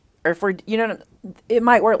pack. Or if we're, it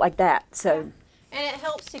might work like that. So, And it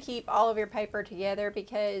helps to keep all of your paper together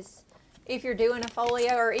because if you're doing a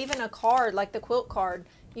folio or even a card, like the quilt card,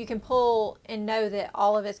 you can pull and know that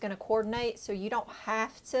all of it's going to coordinate, so you don't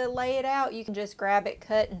have to lay it out. You can just grab it,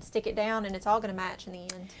 cut, and stick it down, and it's all going to match in the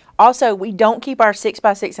end. also, we don't keep our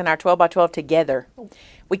 6x6 and our 12x12 together.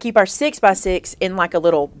 We keep our 6x6 in like a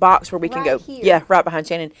little box where we can Right go. here. Yeah, right behind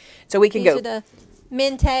Shannon. So we can These go. are the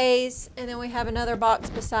Mintays, and then we have another box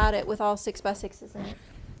beside it with all 6x6s in it.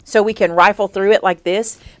 So we can rifle through it like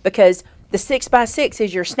this, because the 6x6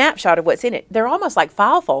 is your snapshot of what's in it. They're almost like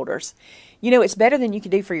file folders. It's better than you can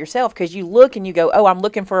do for yourself, because you look and you go, oh, I'm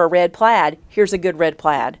looking for a red plaid. Here's a good red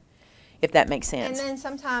plaid, if that makes sense. And then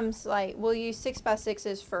sometimes, like, we'll use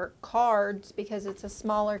 6x6s for cards because it's a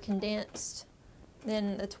smaller condensed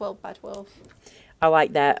than the 12x12. I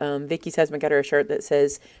like that. Vicky's husband got her a shirt that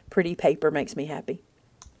says, pretty paper makes me happy.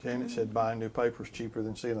 Janet said buying new paper is cheaper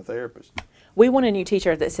than seeing a therapist. We want a new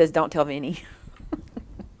t-shirt that says, don't tell Vinny.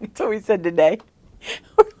 That's what we said today.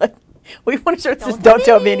 We're like, we want a shirt that says, don't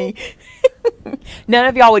tell Vinny. None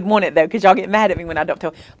of y'all would want it, though, because y'all get mad at me when I don't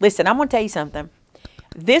tell. Listen, I'm going to tell you something.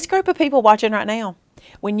 This group of people watching right now,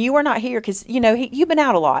 when you are not here, because, you've been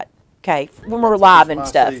out a lot, okay, when we're live and my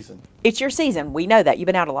stuff. season. It's your season. We know that. You've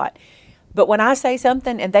been out a lot. But when I say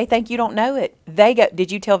something and they think you don't know it, they go,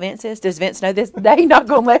 did you tell Vince this? Does Vince know this? They not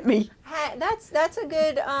going to let me. That's a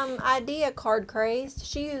good idea, Card Crazed.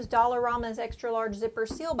 She used Dollarama's extra large zipper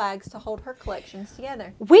seal bags to hold her collections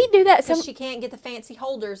together. We do that. Because she can't get the fancy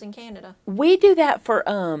holders in Canada. We do that for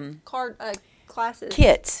Card classes.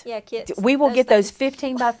 kits. Yeah, kits. We will get those things.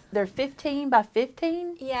 15 by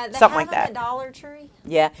 15. Yeah, they something have like them that. at Dollar Tree.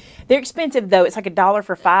 Yeah, they're expensive though. It's like $1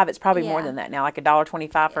 for 5. It's probably more Yeah. than that now, like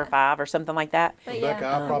 $1.25 for 5 or something like that. But Rebecca,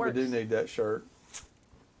 yeah, I it probably do works. need that shirt.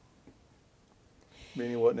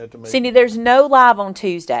 Beanie wasn't at the meeting. Cindy, there's no live on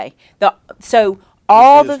Tuesday. So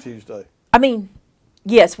all This is the, Tuesday. I mean,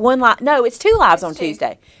 yes, one live. No, it's 2 lives It's on 2.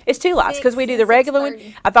 Tuesday. It's 2 lives because we do 6 the and regular one.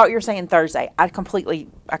 6:30. I thought you were saying Thursday. I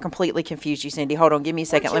completely confused you, Cindy. Hold on, give me a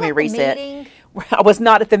second. Let Weren't me you at the reset. meeting? I was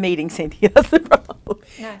not at the meeting, Cindy. That's the problem.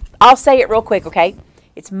 No. I'll say it real quick, okay?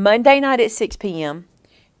 It's Monday night at 6 p.m.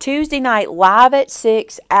 Tuesday night live at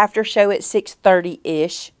 6, after show at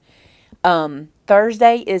 6:30-ish.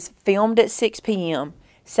 Thursday is filmed at 6 p.m.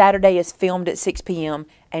 Saturday is filmed at 6 p.m.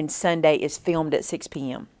 and Sunday is filmed at 6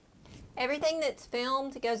 p.m. Everything that's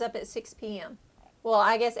filmed goes up at 6 p.m. Well,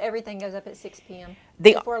 I guess everything goes up at 6 p.m.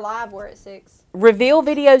 The- If we're live, we're at 6. Reveal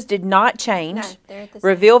videos did not change. No, they're at the same.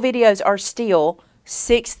 Reveal videos are still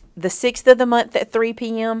the 6th of the month at 3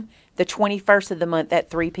 p.m., the 21st of the month at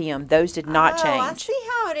 3 p.m. Those did not Oh, I change. see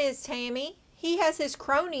how it is, Tammy. He has his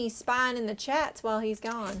cronies spying in the chats while he's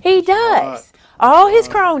gone. He does. Right. All his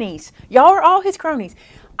cronies. Y'all are all his cronies.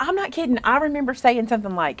 I'm not kidding. I remember saying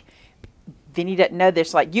something like, Vinny doesn't know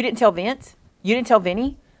this. Like, you didn't tell Vince? You didn't tell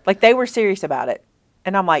Vinny? Like, they were serious about it.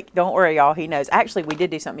 And I'm like, don't worry, y'all. He knows. Actually, we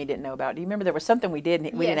did do something he didn't know about. Do you remember there was something we did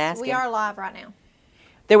and we didn't ask we him? are live right now.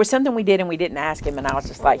 There was something we did and we didn't ask him, and I was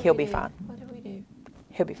just like, he'll be fine. What did we do?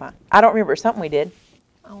 He'll be fine. I don't remember. Something we did.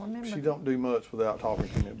 I don't remember. She don't do much without talking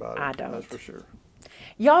to me about it. I don't. That's for sure.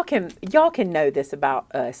 Y'all can know this about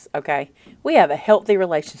us, okay? We have a healthy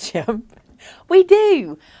relationship. We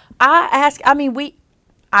do. I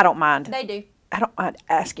don't mind. They do. I don't mind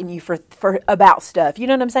asking you for about stuff. You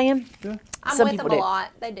know what I'm saying? Yeah. I'm Some with them people a do.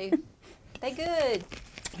 lot. They do. They good.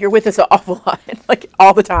 You're with us an awful lot, like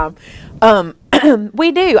all the time.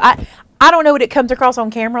 We do. I don't know what it comes across on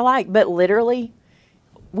camera like, but literally,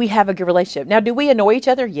 we have a good relationship. Now, do we annoy each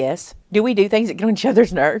other? Yes. Do we do things that get on each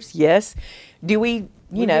other's nerves? Yes. Do we,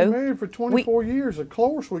 We've been married for 24 years. Of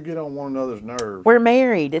course, we get on one another's nerves. we're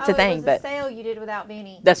married. It's a It thing, was but a sale you did without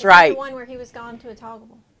Vinny. That's Is that right. The one where he was gone to a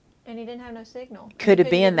toggable, and he didn't have no signal. could You have couldn't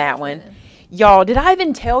get been in that touch with one. him. Y'all, did I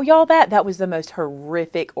even tell y'all that? That was the most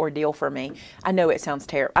horrific ordeal for me. I know it sounds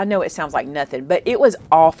terrible. I know it sounds like nothing, but it was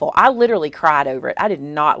awful. I literally cried over it. I did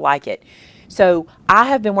not like it. So I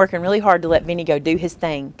have been working really hard to let Vinny go do his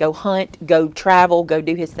thing, go hunt, go travel, go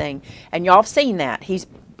do his thing. And y'all have seen that.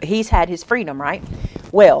 He's had his freedom, right?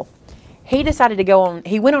 Well, he decided to go on,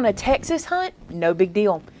 he went on a Texas hunt. No big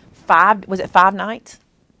deal. 5 nights?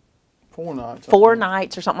 4 nights. 4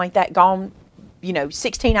 nights or something like that, gone,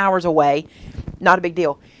 16 hours away. Not a big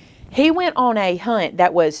deal. He went on a hunt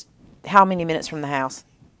that was how many minutes from the house?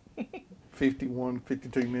 51,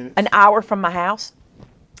 52 minutes. An hour from my house.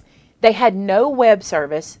 They had no web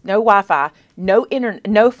service, no Wi-Fi, no internet,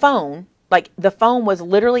 no phone. Like, the phone was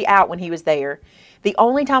literally out when he was there. The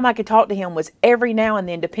only time I could talk to him was every now and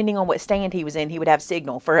then, depending on what stand he was in, he would have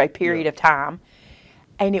signal for a period of time.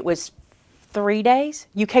 And it was 3 days.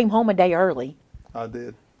 You came home a day early. I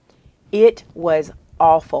did. It was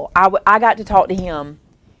awful. I got to talk to him.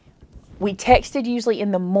 We texted usually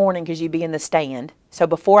in the morning because you'd be in the stand. So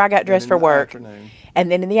before I got dressed for work. And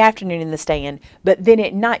then in the afternoon in the stand. But then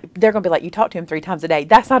at night, they're going to be like, you talk to him 3 times a day.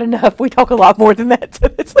 That's not enough. We talk a lot more than that.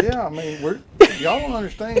 So it's like, Yeah, I mean, y'all don't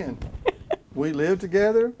understand. We live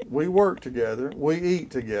together. We work together. We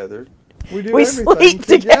eat together. We do We everything sleep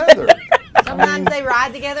together. Sometimes they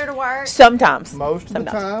ride together to work. sometimes. Most of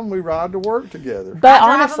the time, we ride to work together. But I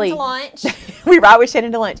drive honestly, them to lunch. we ride with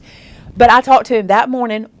Shannon to lunch. But I talked to him that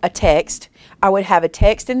morning, a text. I would have a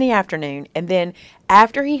text in the afternoon. And then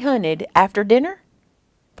after he hunted, after dinner,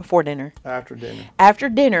 before dinner, After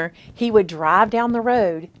dinner. he would drive down the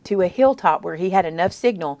road to a hilltop where he had enough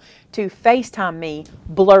signal to FaceTime me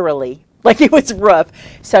blurrily. Like, it was rough.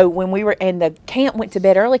 So when we were, and the camp went to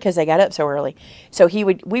bed early because they got up so early. So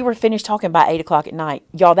we were finished talking by 8 o'clock at night.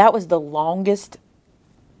 Y'all, that was the longest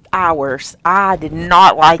hours. I did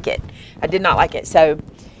not like it. So,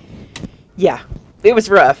 yeah, it was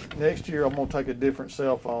rough. Next year, I'm going to take a different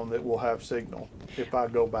cell phone that will have signal if I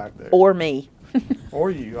go back there. Or me.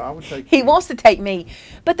 Or you. I would take He you. wants to take me.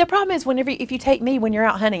 But the problem is, if you take me when you're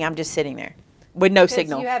out hunting, I'm just sitting there with no Because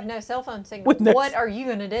signal. you have no cell phone signal. With no What are you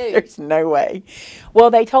going to do? There's no way. Well,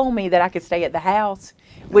 they told me that I could stay at the house,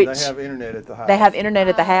 which They have internet at the house. they have internet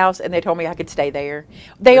at the house, and they told me I could stay there.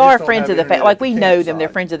 They just are don't friends have of the internet family. Like, at the we know them. They're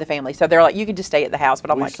campsite. friends of the family. So they're like, you can just stay at the house.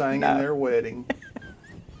 But I'm We like, sang no. in their wedding.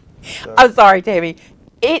 So, I'm sorry, Tammy.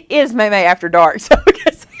 It is Maymay after dark. So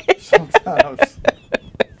sometimes.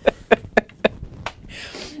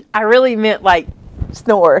 I really meant like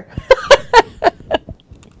snore.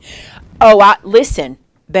 Listen,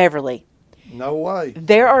 Beverly. No way.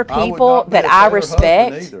 There are I would people not be that a I better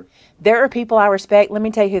husband respect. either. There are people I respect. Let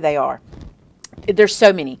me tell you who they are. There's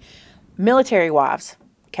so many. Military wives,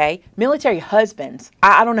 okay? Military husbands.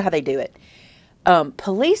 I don't know how they do it.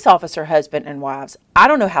 Police officer husband and wives. I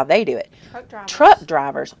don't know how they do it. Truck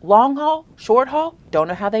drivers. Long haul, short haul. Don't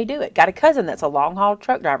know how they do it. Got a cousin that's a long haul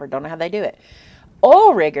truck driver. Don't know how they do it.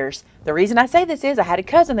 Oil riggers. The reason I say this is I had a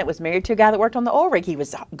cousin that was married to a guy that worked on the oil rig. He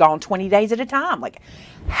was gone 20 days at a time. Like,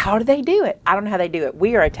 how do they do it? I don't know how they do it.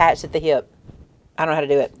 We are attached at the hip. I don't know how to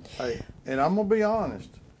do it. Hey, and I'm going to be honest.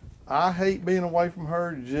 I hate being away from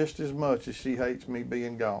her just as much as she hates me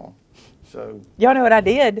being gone. So, Y'all know what I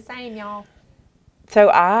did? Same, y'all. So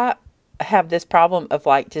I have this problem of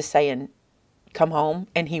like just saying, come home,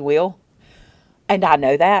 and he will. And I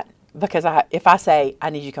know that because if I say,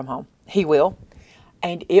 I need you to come home, he will.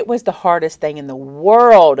 And it was the hardest thing in the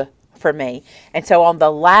world for me. And so on the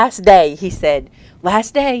last day, he said,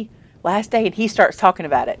 last day, and he starts talking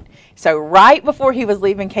about it. So right before he was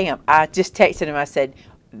leaving camp, I just texted him. I said,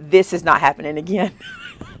 this is not happening again.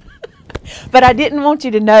 But I didn't want you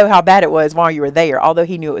to know how bad it was while you were there, although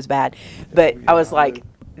he knew it was bad. But I was like,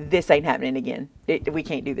 this ain't happening again. We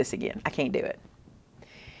can't do this again. I can't do it.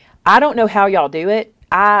 I don't know how y'all do it.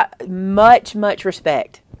 Much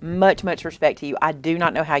respect to you. I do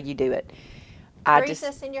not know how you do it.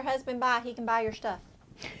 Teresa, send your husband by. He can buy your stuff.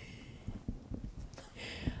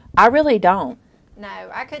 I really don't. No,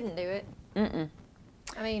 I couldn't do it. Mm-mm.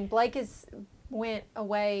 I mean, Blake went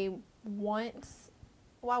away once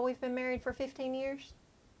while we've been married for 15 years.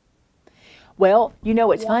 Well, you know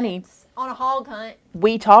what's funny? On a hog hunt.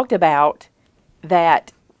 We talked about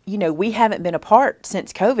that, you know, we haven't been apart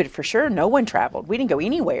since COVID for sure. No one traveled. We didn't go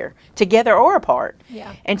anywhere together or apart.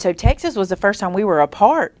 Yeah. And so Texas was the first time we were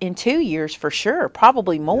apart in 2 years for sure,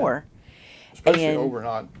 probably more. Yeah. Especially And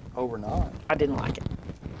overnight. I didn't like it.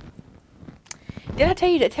 Did I tell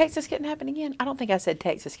you that Texas couldn't happen again? I don't think I said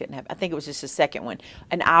Texas couldn't happen. I think it was just the second one,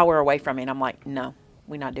 an hour away from me. And I'm like, no,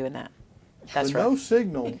 we're not doing that. That's right. No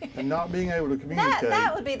signal and not being able to communicate.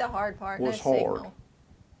 That would be the hard part. Was no hard. Signal.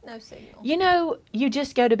 No signal. You know, you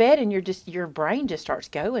just go to bed and your brain just starts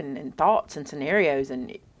going and thoughts and scenarios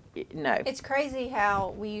and no. It's crazy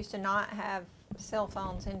how we used to not have cell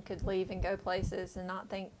phones and could leave and go places and not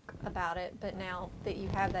think about it. But now that you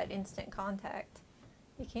have that instant contact,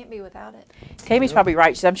 you can't be without it. Tammy's probably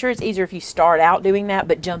right. I'm sure it's easier if you start out doing that,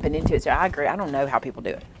 but jumping into it. So I agree. I don't know how people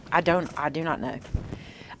do it. I do not know.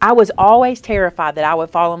 I was always terrified that I would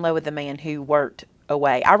fall in love with the man who worked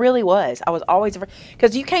away. I really was. I was always,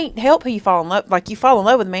 because you can't help who you fall in love. Like you fall in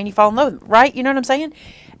love with a man, you fall in love with him, right? You know what I'm saying?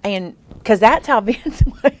 And because that's how Vince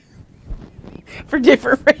was for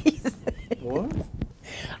different reasons. What?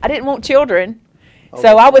 I didn't want children,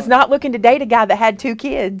 so I was not looking to date a guy that had 2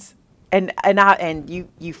 kids. And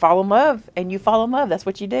you fall in love, and you fall in love. That's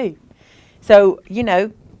what you do. So you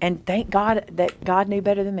know, and thank God that God knew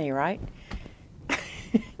better than me, right?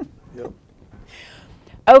 Yep.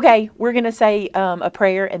 Okay, we're going to say a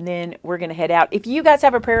prayer, and then we're going to head out. If you guys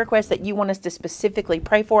have a prayer request that you want us to specifically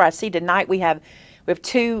pray for, I see tonight we have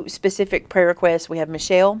 2 specific prayer requests. We have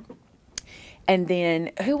Michelle, and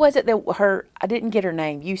then who was it that I didn't get her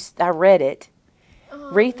name. I read it.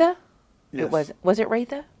 Retha? Yes. Was it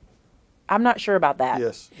Retha? I'm not sure about that.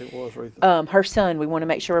 Yes, it was Retha. Her son, we want to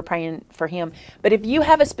make sure we're praying for him. But if you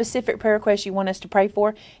have a specific prayer request you want us to pray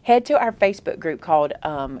for, head to our Facebook group called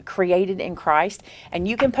Created in Christ, and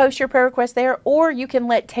you can post your prayer request there, or you can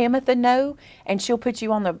let Tamitha know, and she'll put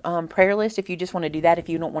you on the prayer list if you just want to do that, if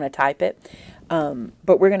you don't want to type it.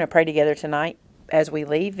 But we're going to pray together tonight as we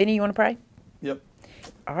leave. Vinny, you want to pray? Yep.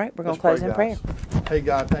 All right, we're going to close in prayer. Hey,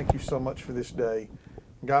 God, thank you so much for this day.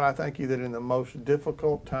 God, I thank you that in the most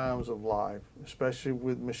difficult times of life, especially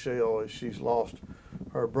with Michelle, as she's lost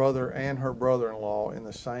her brother and her brother-in-law in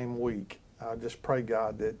the same week, I just pray,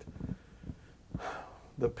 God, that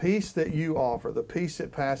the peace that you offer, the peace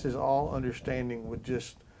that passes all understanding, would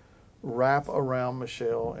just wrap around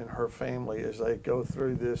Michelle and her family as they go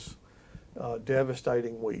through this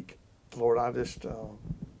devastating week. Lord, I just,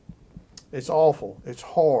 it's awful. It's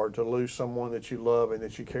hard to lose someone that you love and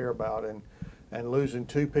that you care about, and losing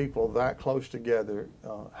 2 people that close together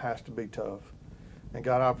has to be tough. And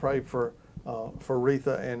God, I pray for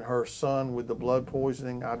Retha and her son with the blood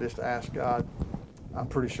poisoning. I just ask God, I'm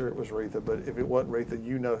pretty sure it was Retha, but if it wasn't Retha,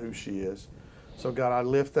 you know who she is. So God, I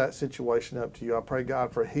lift that situation up to you. I pray,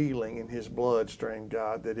 God, for healing in his bloodstream,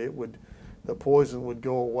 God, that the poison would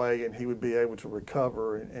go away and he would be able to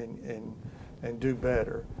recover and do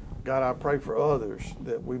better. God, I pray for others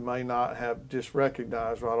that we may not have just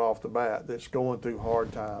recognized right off the bat that's going through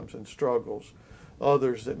hard times and struggles.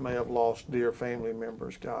 Others that may have lost dear family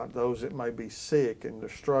members, God. Those that may be sick and they're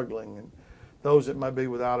struggling, and those that may be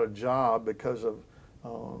without a job because of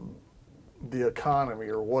the economy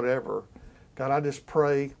or whatever. God, I just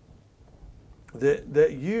pray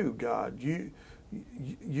that you, God,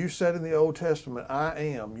 you said in the Old Testament, I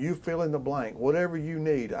am. You fill in the blank. Whatever you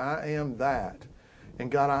need, I am that. And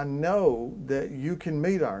God, I know that you can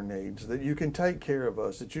meet our needs, that you can take care of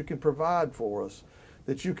us, that you can provide for us,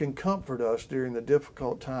 that you can comfort us during the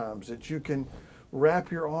difficult times, that you can wrap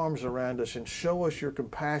your arms around us and show us your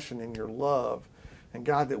compassion and your love. And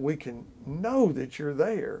God, that we can know that you're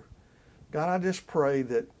there. God, I just pray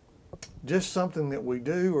that just something that we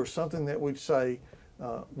do or something that we say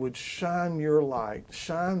would shine your light,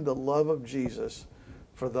 shine the love of Jesus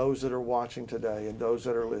for those that are watching today and those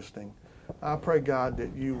that are listening. I pray, God,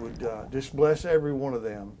 that you would just bless every one of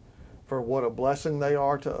them for what a blessing they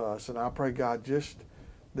are to us. And I pray, God, just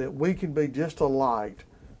that we can be just a light,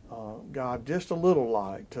 God, just a little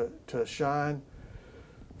light to shine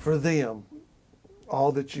for them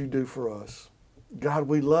all that you do for us. God,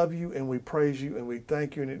 we love you and we praise you and we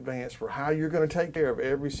thank you in advance for how you're going to take care of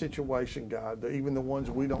every situation, God, even the ones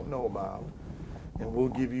we don't know about. And we'll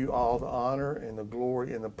give you all the honor and the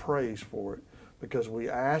glory and the praise for it, because we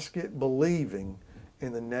ask it believing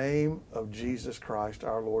in the name of Jesus Christ,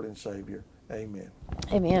 our Lord and Savior. Amen.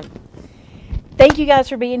 Amen. Thank you guys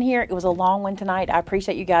for being here. It was a long one tonight. I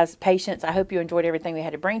appreciate you guys' patience. I hope you enjoyed everything we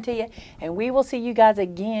had to bring to you. And we will see you guys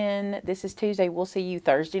again. This is Tuesday. We'll see you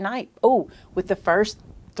Thursday night. Oh, with the first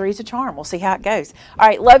Three's a Charm. We'll see how it goes. All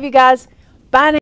right. Love you guys. Bye now.